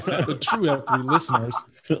 The true F3 listeners.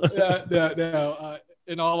 No.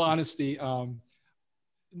 In all honesty,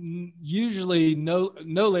 usually no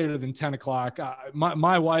later than 10 o'clock.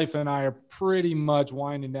 My wife and I are pretty much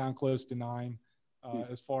winding down close to 9,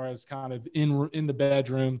 as far as kind of in the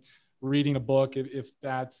bedroom, reading a book, if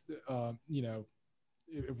that's,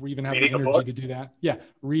 if we even have the energy to do that. Yeah.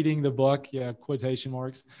 Reading the book. Yeah. Quotation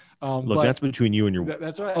marks. Look, that's between you and your.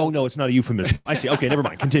 That's right. Oh no, it's not a euphemism. I see. Okay, never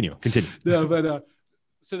mind. Continue. No, but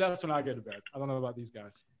so that's when I go to bed. I don't know about these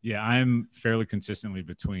guys. Yeah, I'm fairly consistently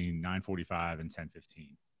between 9:45 and 10:15.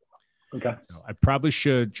 Okay. So I probably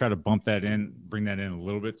should try to bring that in a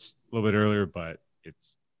little bit earlier, but it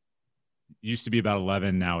used to be about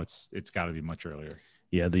 11. Now it's got to be much earlier.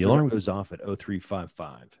 Yeah, the alarm goes off at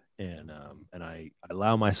 03:55. And I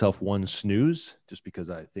allow myself one snooze just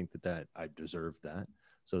because I think that I deserve that.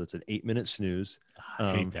 So it's an 8-minute snooze.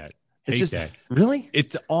 I hate that. It's Hate just that. really.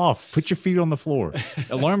 It's off. Put your feet on the floor.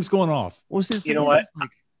 Alarm's going off. Well, see, You know what?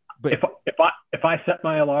 But If I set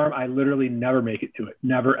my alarm, I literally never make it to it.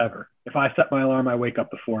 Never ever. If I set my alarm, I wake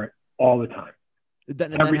up before it all the time.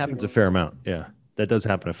 that happens a fair amount. Yeah, that does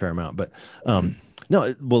happen a fair amount. But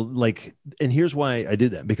no, well, like, and here's why I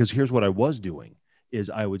did that, because here's what I was doing is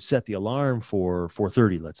I would set the alarm for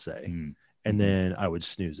 4:30, let's say, and then I would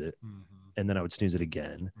snooze it, and then I would snooze it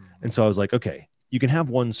again. And so I was like, okay, you can have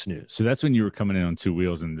one snooze. So that's when you were coming in on 2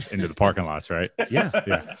 wheels into the parking lots, right? Yeah.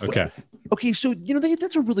 Yeah. Okay. Okay. So,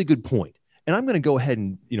 that's a really good point. And I'm going to go ahead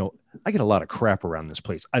and, I get a lot of crap around this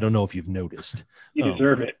place. I don't know if you've noticed. You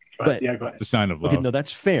deserve it. But yeah, go ahead. It's a sign of love. Okay, no,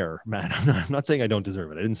 that's fair, Matt. I'm not saying I don't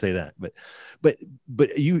deserve it. I didn't say that, but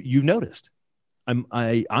you noticed.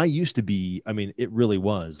 I used to be, I mean, it really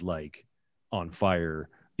was like on fire,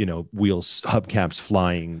 wheels, hubcaps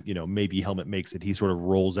flying, maybe helmet makes it. He sort of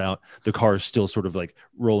rolls out. The car is still sort of like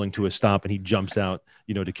rolling to a stop, and he jumps out,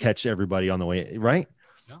 to catch everybody on the way. Right.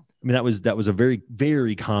 Yeah. I mean, that was a very,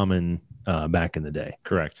 very common back in the day.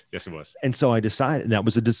 Correct. Yes, it was. And so I decided, and that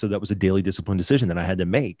was a daily discipline decision that I had to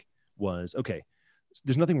make was, okay,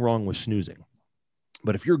 there's nothing wrong with snoozing,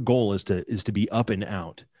 but if your goal is to be up and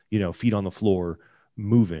out, feet on the floor,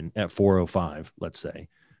 moving at 4:05, let's say,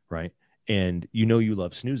 right? And you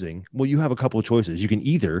love snoozing. Well, you have a couple of choices. You can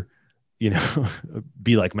either,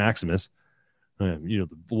 be like Maximus, the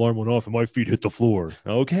alarm went off and my feet hit the floor.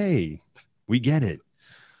 Okay, we get it.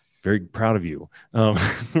 Very proud of you.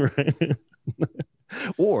 Right?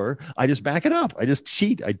 Or I just back it up. I just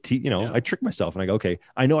cheat. I trick myself and I go, okay,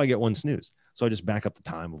 I know I get one snooze. So I just back up the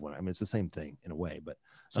time of when, it's the same thing in a way, but.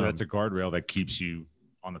 So that's a guardrail that keeps you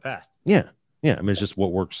on the path. Yeah. Yeah. I mean, it's just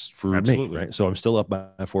what works for me. Right. So I'm still up by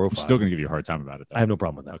 4:05. I'm still going to give you a hard time about it, though. I have no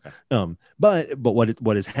problem with that. Okay. But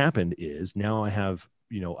what has happened is now I have,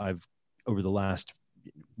 I've over the last,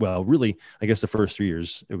 well, really, I guess the first 3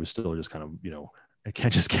 years, it was still just kind of, I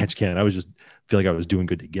can't just catch can. I was just feel like I was doing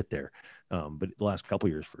good to get there. But the last couple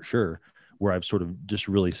of years for sure, where I've sort of just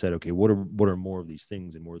really said, okay, what are more of these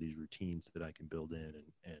things and more of these routines that I can build in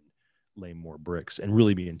and lay more bricks and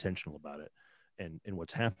really be intentional about it. And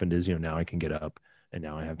what's happened is, now I can get up and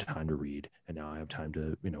now I have time to read and now I have time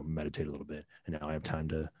to, meditate a little bit. And now I have time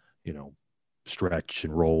to, stretch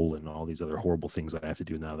and roll and all these other horrible things I have to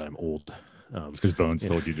do now that I'm old. It's because Bones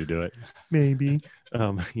told you to do it. Maybe.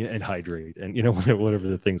 And hydrate and, whatever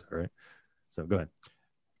the things are. Right. So go ahead.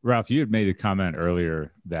 Ralph, you had made a comment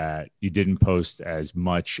earlier that you didn't post as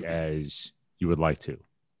much as you would like to.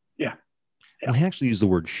 Yeah. Well, he actually used the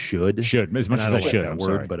word should. Should, as much as I should. That I'm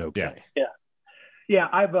word, sorry. but okay. Yeah.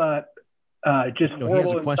 I've just he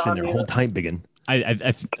has a question there. Hold tight, Biggin.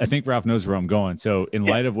 I think Ralph knows where I'm going. So in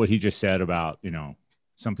light of what he just said about,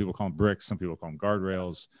 some people call them bricks, some people call them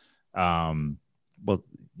guardrails. Well,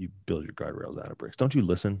 you build your guardrails out of bricks. Don't you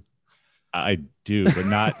listen? I do, but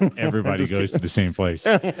not everybody goes to the same place.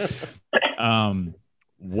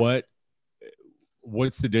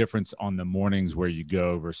 What's the difference on the mornings where you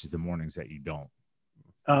go versus the mornings that you don't?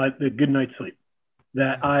 The good night's sleep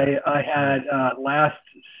that I had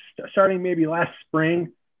starting maybe last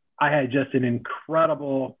spring. I had just an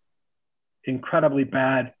incredibly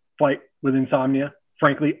bad fight with insomnia,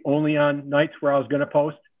 frankly, only on nights where I was going to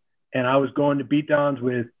post. And I was going to beatdowns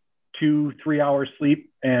with 2-3 hours sleep.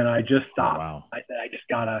 And I just stopped. Oh, wow. I said,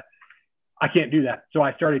 I can't do that. So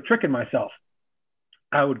I started tricking myself.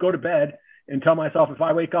 I would go to bed and tell myself, if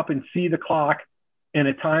I wake up and see the clock and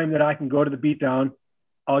a time that I can go to the beatdown,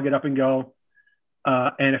 I'll get up and go.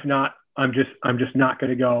 And if not, I'm just not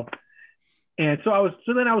going to go. And so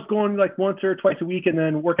then I was going like once or twice a week and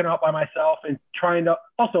then working out by myself and trying to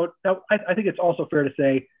also, I think it's also fair to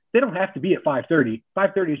say they don't have to be at 5:30.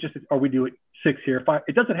 5:30 is just, or we do it 6 here. 5.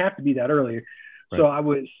 It doesn't have to be that early. Right. So I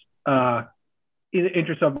was in the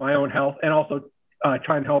interest of my own health and also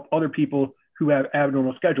trying to help other people who have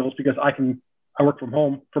abnormal schedules, because I work from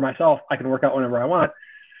home for myself. I can work out whenever I want.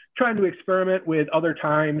 Trying to experiment with other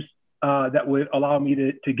times that would allow me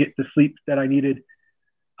to get the sleep that I needed.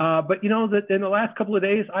 But that in the last couple of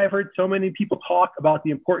days, I've heard so many people talk about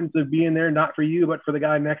the importance of being there, not for you, but for the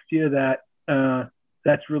guy next to you, that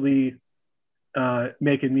that's really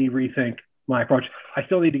making me rethink my approach. I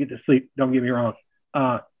still need to get to sleep. Don't get me wrong.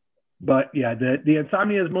 But yeah, the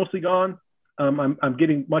insomnia is mostly gone. I'm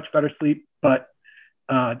getting much better sleep, but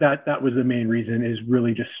that was the main reason, is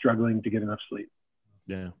really just struggling to get enough sleep.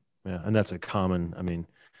 Yeah. And that's a common, I mean,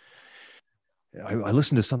 I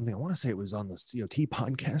listened to something, I want to say it was on the COT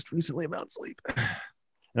podcast recently about sleep.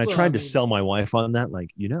 And I tried to sell my wife on that, like,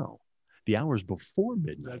 the hours before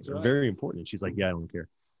midnight are very important. She's like, yeah, I don't care.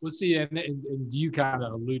 Well, see, and you kind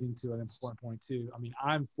of alluding to an important point too. I mean,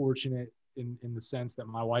 I'm fortunate in the sense that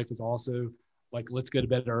my wife is also like, let's go to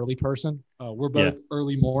bed early person. We're both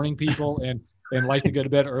early morning people and like to go to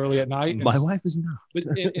bed early at night. My wife is not. But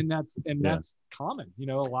that's common.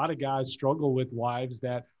 A lot of guys struggle with wives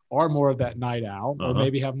that are more of that night owl, or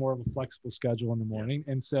maybe have more of a flexible schedule in the morning.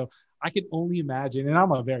 And so I can only imagine, and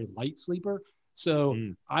I'm a very light sleeper, so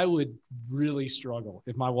I would really struggle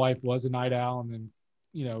if my wife was a night owl and then,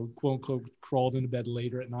 quote unquote, crawled into bed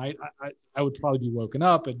later at night. I would probably be woken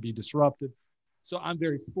up and be disrupted. So I'm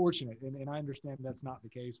very fortunate, and I understand that's not the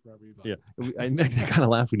case for everybody. Yeah, I kind of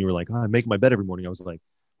laughed when you were like, I make my bed every morning. I was like,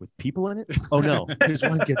 with people in it? Oh no, his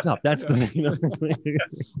wife gets up. That's the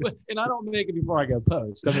and I don't make it before I go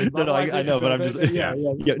post. I mean, I know, but I'm just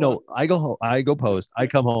no. I go home. I go post. I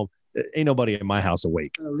come home. Ain't nobody in my house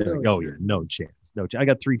awake. Oh, really? Yeah, no chance. No chance. I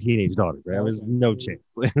got 3 teenage daughters. Right? There's no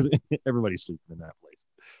chance. Everybody's sleeping in that place.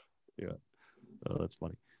 Yeah. Oh, that's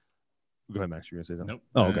funny. Go ahead, Max. You're gonna say something? Nope.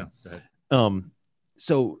 Oh, okay. Go ahead.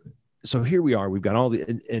 So here we are. We've got all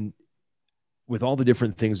the and with all the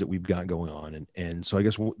different things that we've got going on, and so I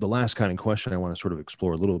guess the last kind of question I want to sort of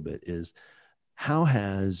explore a little bit is how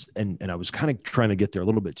has and I was kind of trying to get there a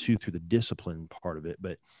little bit too through the discipline part of it,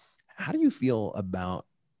 but how do you feel about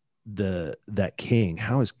that king?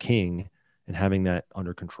 How has king and having that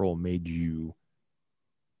under control made you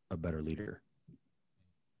a better leader?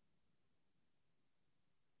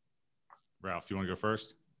 Ralph, you want to go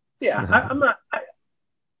first? Yeah, I'm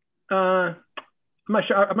not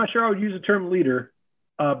sure I would use the term leader,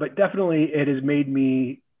 but definitely it has made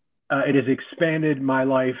me. It has expanded my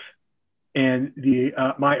life and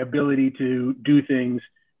my ability to do things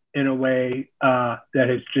in a way that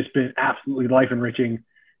has just been absolutely life enriching,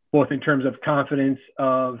 both in terms of confidence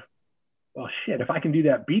of, well, shit, if I can do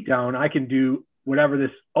that beatdown, I can do whatever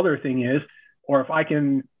this other thing is, or if I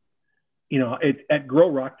can. At Grow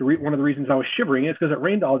Rock, one of the reasons I was shivering is because it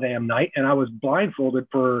rained all damn night, and I was blindfolded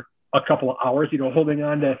for a couple of hours, holding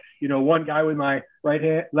on to, one guy with my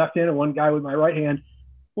left hand and one guy with my right hand.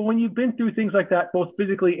 Well, when you've been through things like that, both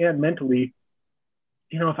physically and mentally,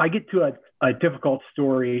 if I get to a difficult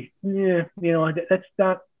story, it's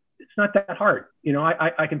not that hard.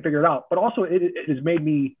 I can figure it out. But also it has made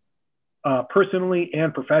me personally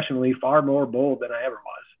and professionally far more bold than I ever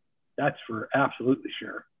was. That's for absolutely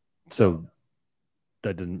sure. So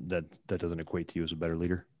that doesn't equate to you as a better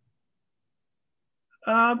leader?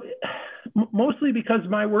 Mostly because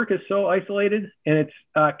my work is so isolated, and it's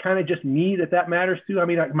kind of just me that matters to. I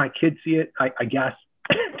mean, my kids see it, I guess,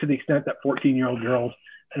 to the extent that 14-year-old girls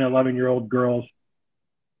and 11-year-old girls,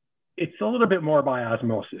 it's a little bit more by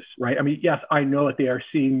osmosis, right? I mean, yes, I know that they are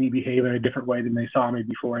seeing me behave in a different way than they saw me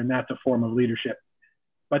before, and that's a form of leadership.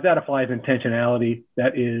 But that applies intentionality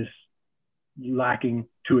that is lacking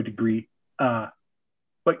to a degree. But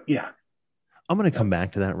yeah. I'm going to come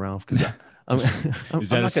back to that, Ralph, because is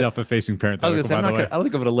that a self-effacing parent? I don't think I'm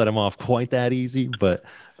going to let him off quite that easy, but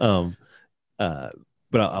I'll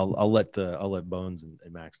let Bones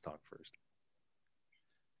and Max talk first.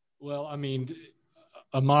 Well, I mean,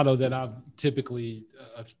 a motto that I've typically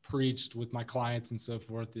preached with my clients and so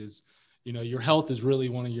forth is, your health is really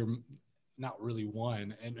one of your, not really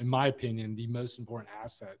one, and in my opinion, the most important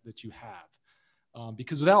asset that you have.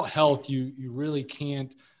 Because without health, you really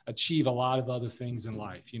can't achieve a lot of other things in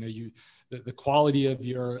life. The quality of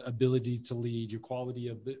your ability to lead, your quality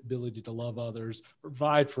of ability to love others,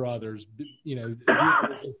 provide for others, do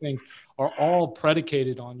those things are all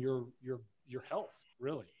predicated on your health,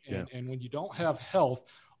 really. And when you don't have health,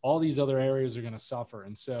 all these other areas are going to suffer.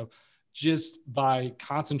 And so just by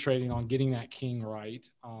concentrating on getting that king right,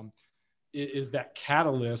 is that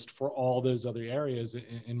catalyst for all those other areas,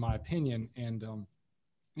 in my opinion. And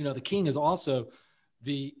the king is also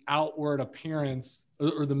the outward appearance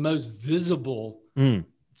or the most visible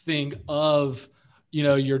thing of,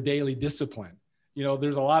 your daily discipline.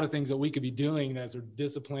 There's a lot of things that we could be doing that are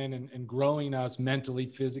discipline and growing us mentally,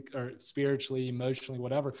 physically, or spiritually, emotionally,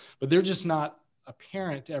 whatever, but they're just not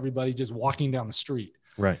apparent to everybody just walking down the street.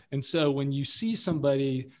 Right. And so when you see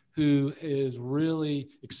somebody who is really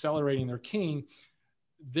accelerating their king,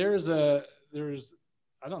 there's just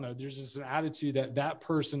an attitude that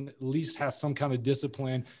person at least has some kind of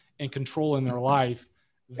discipline and control in their life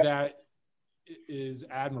that is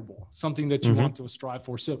admirable, something that you want to strive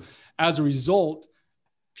for. So as a result,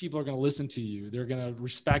 people are going to listen to you. They're going to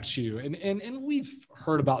respect you. And we've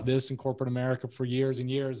heard about this in corporate America for years and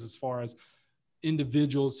years, as far as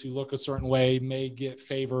individuals who look a certain way may get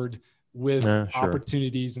favored with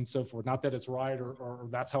opportunities and so forth. Not that it's right or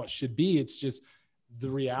that's how it should be. It's just the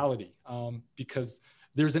reality, because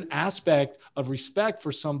there's an aspect of respect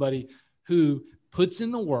for somebody who puts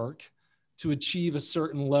in the work to achieve a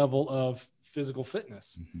certain level of physical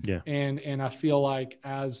fitness. Yeah. And I feel like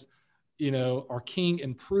as, our king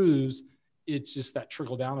improves, it's just that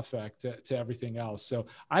trickle down effect to everything else. So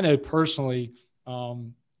I know personally,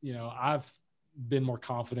 I've been more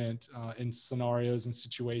confident in scenarios and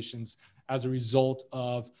situations as a result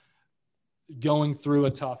of going through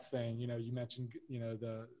a tough thing. You mentioned,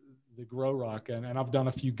 the grow ruck, and I've done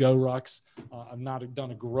a few go rucks. I've not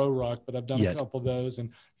done a grow ruck, but I've done a couple of those,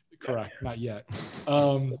 and correct, not yet.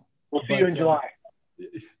 We'll see you in July.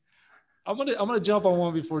 I'm gonna jump on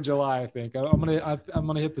one before July. I think I'm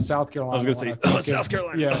gonna hit the South Carolina. I was gonna say South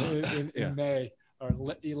Carolina. Yeah, in May or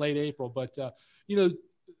late April. But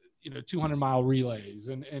 200-mile relays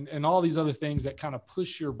and all these other things that kind of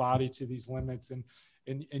push your body to these limits, and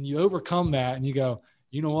you overcome that, and you go,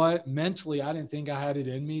 you know what? Mentally, I didn't think I had it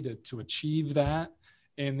in me to achieve that.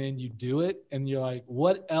 And then you do it and you're like,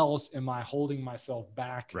 what else am I holding myself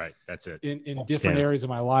back? Right. That's it. In different areas of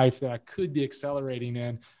my life that I could be accelerating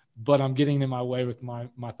in, but I'm getting in my way with my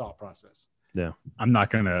thought process. Yeah. I'm not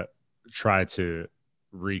going to try to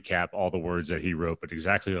recap all the words that he wrote, but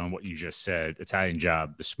exactly on what you just said. Italian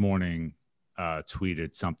Job this morning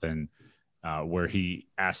tweeted something where he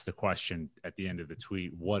asked the question at the end of the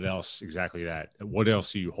tweet, what else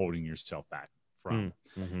are you holding yourself back from?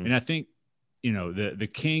 And I think, the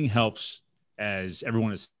king helps, as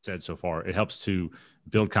everyone has said so far, it helps to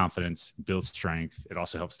build confidence, build strength. It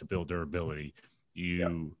also helps to build durability.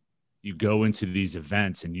 You go into these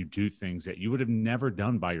events and you do things that you would have never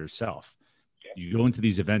done by yourself. You go into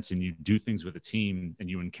these events and you do things with a team and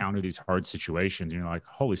you encounter these hard situations and you're like,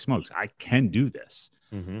 holy smokes, I can do this.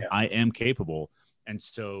 I am capable. And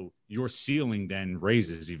so your ceiling then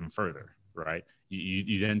raises even further, right?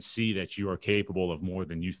 You then see that you are capable of more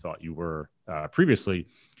than you thought you were previously.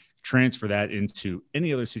 Transfer that into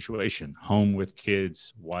any other situation, home with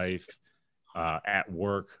kids, wife, at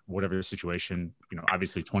work, whatever the situation.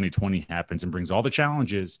 Obviously 2020 happens and brings all the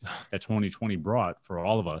challenges that 2020 brought for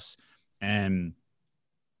all of us. And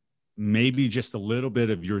maybe just a little bit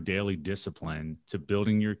of your daily discipline to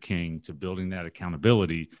building your king, to building that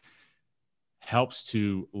accountability helps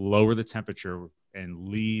to lower the temperature and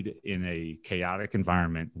lead in a chaotic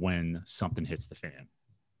environment when something hits the fan,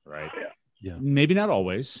 right? Yeah. Maybe not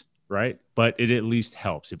always, right? But it at least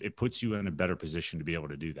helps. It puts you in a better position to be able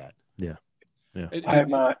to do that. Yeah. Yeah.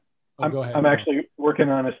 I'm actually working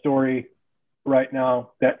on a story right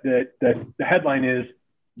now that the headline is,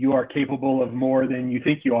 you are capable of more than you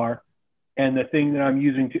think you are. And the thing that I'm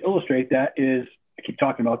using to illustrate that is, I keep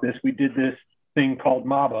talking about this, we did this thing called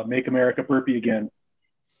MABA, Make America Burpee Again,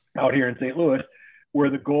 out here in St. Louis, where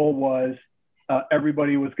the goal was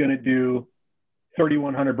everybody was going to do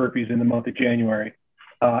 3,100 burpees in the month of January.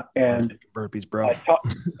 And burpees, bro.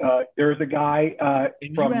 There was a guy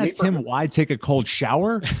and you asked him why take a cold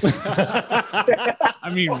shower? I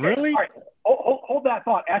mean, okay, really? All right. Hold that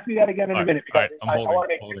thought. Ask me that again in a minute, because I want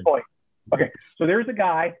to make 2 points. Okay, so there's a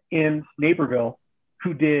guy in Naperville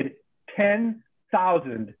who did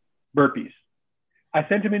 10,000 burpees. I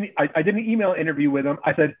sent him I did an email interview with him.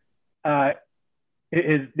 I said,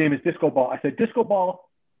 his name is Disco Ball. I said, Disco Ball,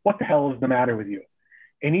 what the hell is the matter with you?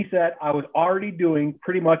 And he said, I was already doing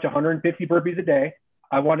pretty much 150 burpees a day.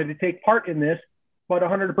 I wanted to take part in this, but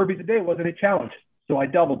 100 burpees a day wasn't a challenge. So I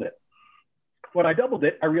doubled it. When I doubled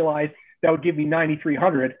it, I realized that would give me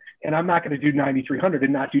 9,300, and I'm not going to do 9,300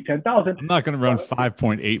 and not do 10,000. I'm not going to run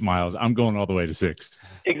 5.8 miles. I'm going all the way to 6.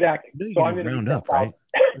 Exactly. So I'm going to round up, right?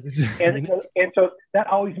 and so that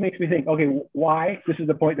always makes me think, okay, why? This is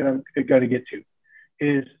the point that I'm going to get to,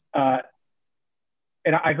 is,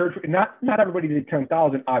 and I heard not everybody did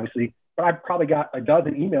 10,000, obviously, but I probably got a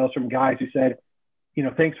dozen emails from guys who said,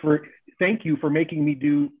 thank you for making me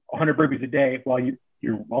do 100 burpees a day. Well,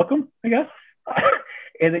 you're welcome, I guess.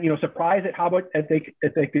 And then, surprised at how much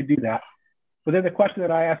if they could do that. But then the question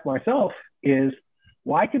that I ask myself is,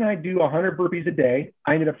 why can I do 100 burpees a day?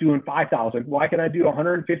 I ended up doing 5,000. Why can I do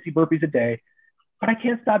 150 burpees a day? But I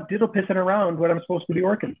can't stop diddle pissing around when I'm supposed to be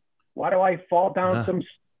working. Why do I fall down some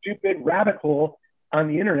stupid rabbit hole on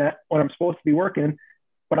the internet when I'm supposed to be working,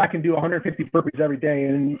 but I can do 150 burpees every day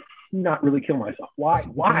and not really kill myself?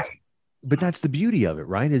 Why? But that's the beauty of it,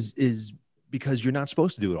 right? Is because you're not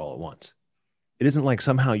supposed to do it all at once. It isn't like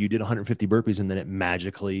somehow you did 150 burpees and then it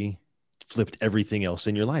magically flipped everything else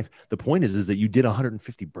in your life. The point is that you did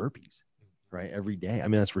 150 burpees, right? Every day. I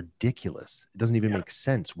mean, that's ridiculous. It doesn't even make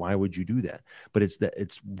sense. Why would you do that? But it's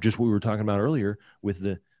just what we were talking about earlier with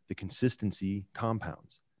the consistency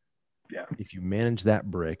compounds. Yeah. If you manage that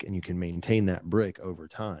brick and you can maintain that brick over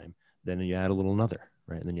time, then you add a little another,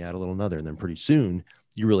 right? And then you add a little another. And then pretty soon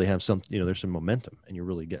you really have some, there's some momentum and you're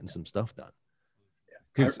really getting some stuff done.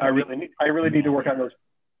 I really need to work on those.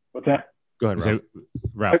 What's that? Go ahead, Ralph.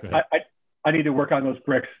 Ralph, go ahead. I need to work on those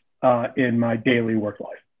bricks in my daily work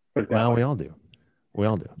life. Well, we all do. What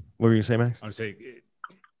were you going to say, Max? I would say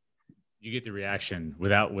you get the reaction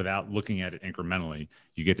without looking at it incrementally.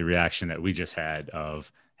 You get the reaction that we just had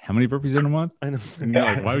of how many burpees in a month? I know.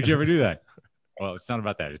 Like, why would you ever do that? Well, it's not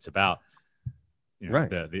about that. It's about right.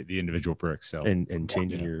 the individual bricks. So and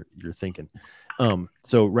changing your thinking.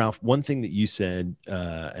 So Ralph, one thing that you said,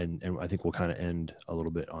 and I think we'll kind of end a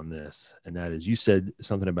little bit on this, and that is you said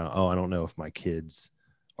something about, I don't know if my kids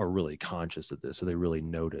are really conscious of this or they really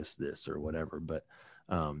notice this or whatever, but,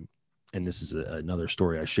 and this is another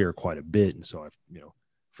story I share quite a bit. And so I've,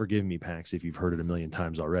 forgive me, Pax, if you've heard it a million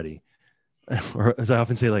times already, or as I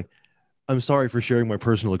often say, like, I'm sorry for sharing my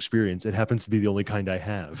personal experience. It happens to be the only kind I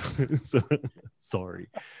have. So sorry.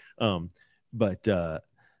 But the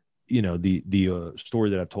story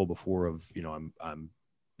that I've told before of, I'm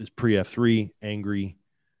this pre F3 angry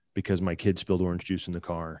because my kid spilled orange juice in the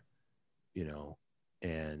car,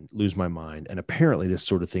 and lose my mind. And apparently this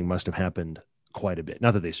sort of thing must have happened quite a bit.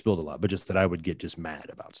 Not that they spilled a lot, but just that I would get just mad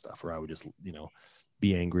about stuff, or I would just,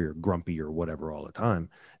 be angry or grumpy or whatever all the time.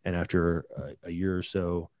 And after a year or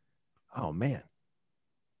so, oh man,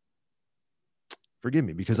 forgive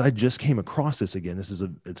me, because I just came across this again.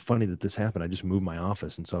 It's funny that this happened. I just moved my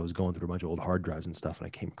office. And so I was going through a bunch of old hard drives and stuff. And I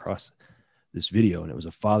came across this video, and it was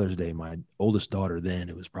a Father's Day. My oldest daughter then,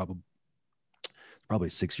 it was probably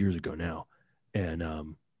 6 years ago now. And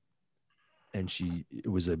it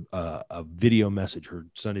was a video message. Her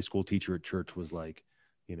Sunday school teacher at church was like,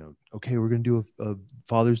 okay, we're going to do a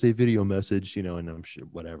Father's Day video message, and I'm sure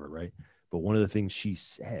whatever. Right. But one of the things she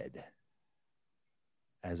said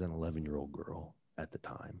as an 11-year-old girl at the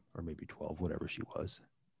time, or maybe 12, whatever she was,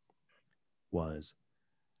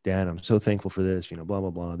 Dad, I'm so thankful for this, blah,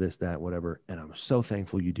 blah, blah, this, that, whatever. And I'm so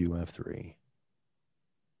thankful you do F3.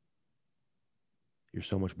 You're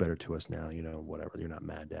so much better to us now, whatever. You're not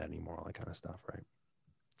mad, Dad, anymore, all that kind of stuff, right?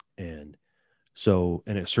 And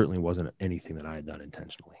it certainly wasn't anything that I had done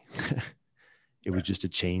intentionally. It was just a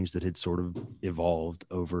change that had sort of evolved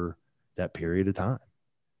over that period of time,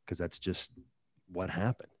 because that's just what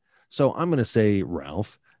happened. So I'm going to say,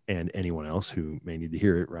 Ralph, and anyone else who may need to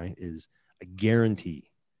hear it, right, is I guarantee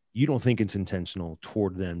you don't think it's intentional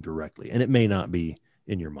toward them directly. And it may not be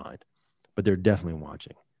in your mind, but they're definitely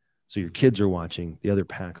watching. So your kids are watching, the other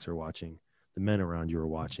packs are watching, the men around you are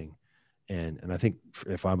watching. And I think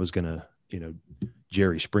if I was going to,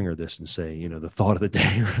 Jerry Springer this and say, the thought of the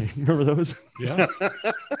day, right? Remember those? Yeah.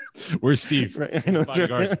 Where's Steve? Right. I know,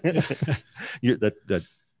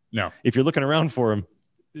 no. If you're looking around for him,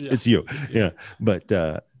 it's you. Yeah. But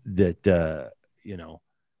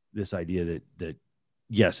this idea that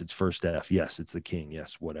yes, it's first F. Yes, it's the king.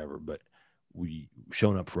 Yes, whatever. But we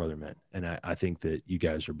shown up for other men. And I think that you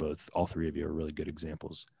guys are all three of you are really good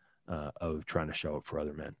examples of trying to show up for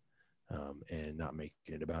other men and not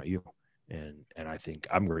making it about you. And I think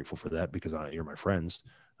I'm grateful for that because you're my friends.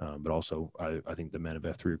 But also I think the men of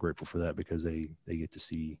F3 are grateful for that because they get to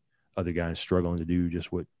see other guys struggling to do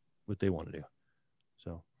just what they want to do.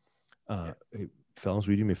 So, hey, fellas,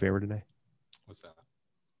 will you do me a favor today? What's that?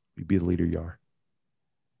 You be the leader you are.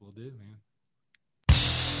 Will do, man.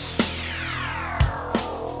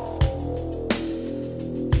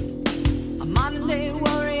 A modern day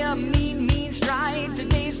warrior, mean stride.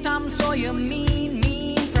 Today's Tom Sawyer,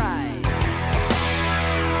 mean pride.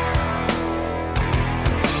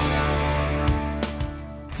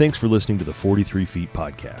 Thanks for listening to the 43 Feet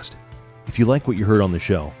podcast. If you like what you heard on the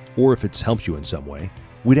show, or if it's helped you in some way,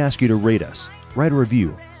 we'd ask you to rate us, write a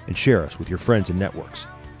review, and share us with your friends and networks.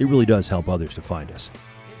 It really does help others to find us.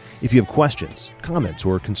 If you have questions, comments,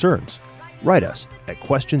 or concerns, write us at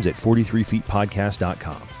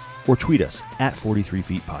questions@43feetpodcast.com or tweet us at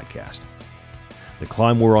 43feetpodcast. The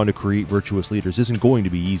climb we're on to create virtuous leaders isn't going to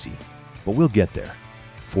be easy, but we'll get there,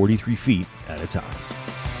 43 feet at a time.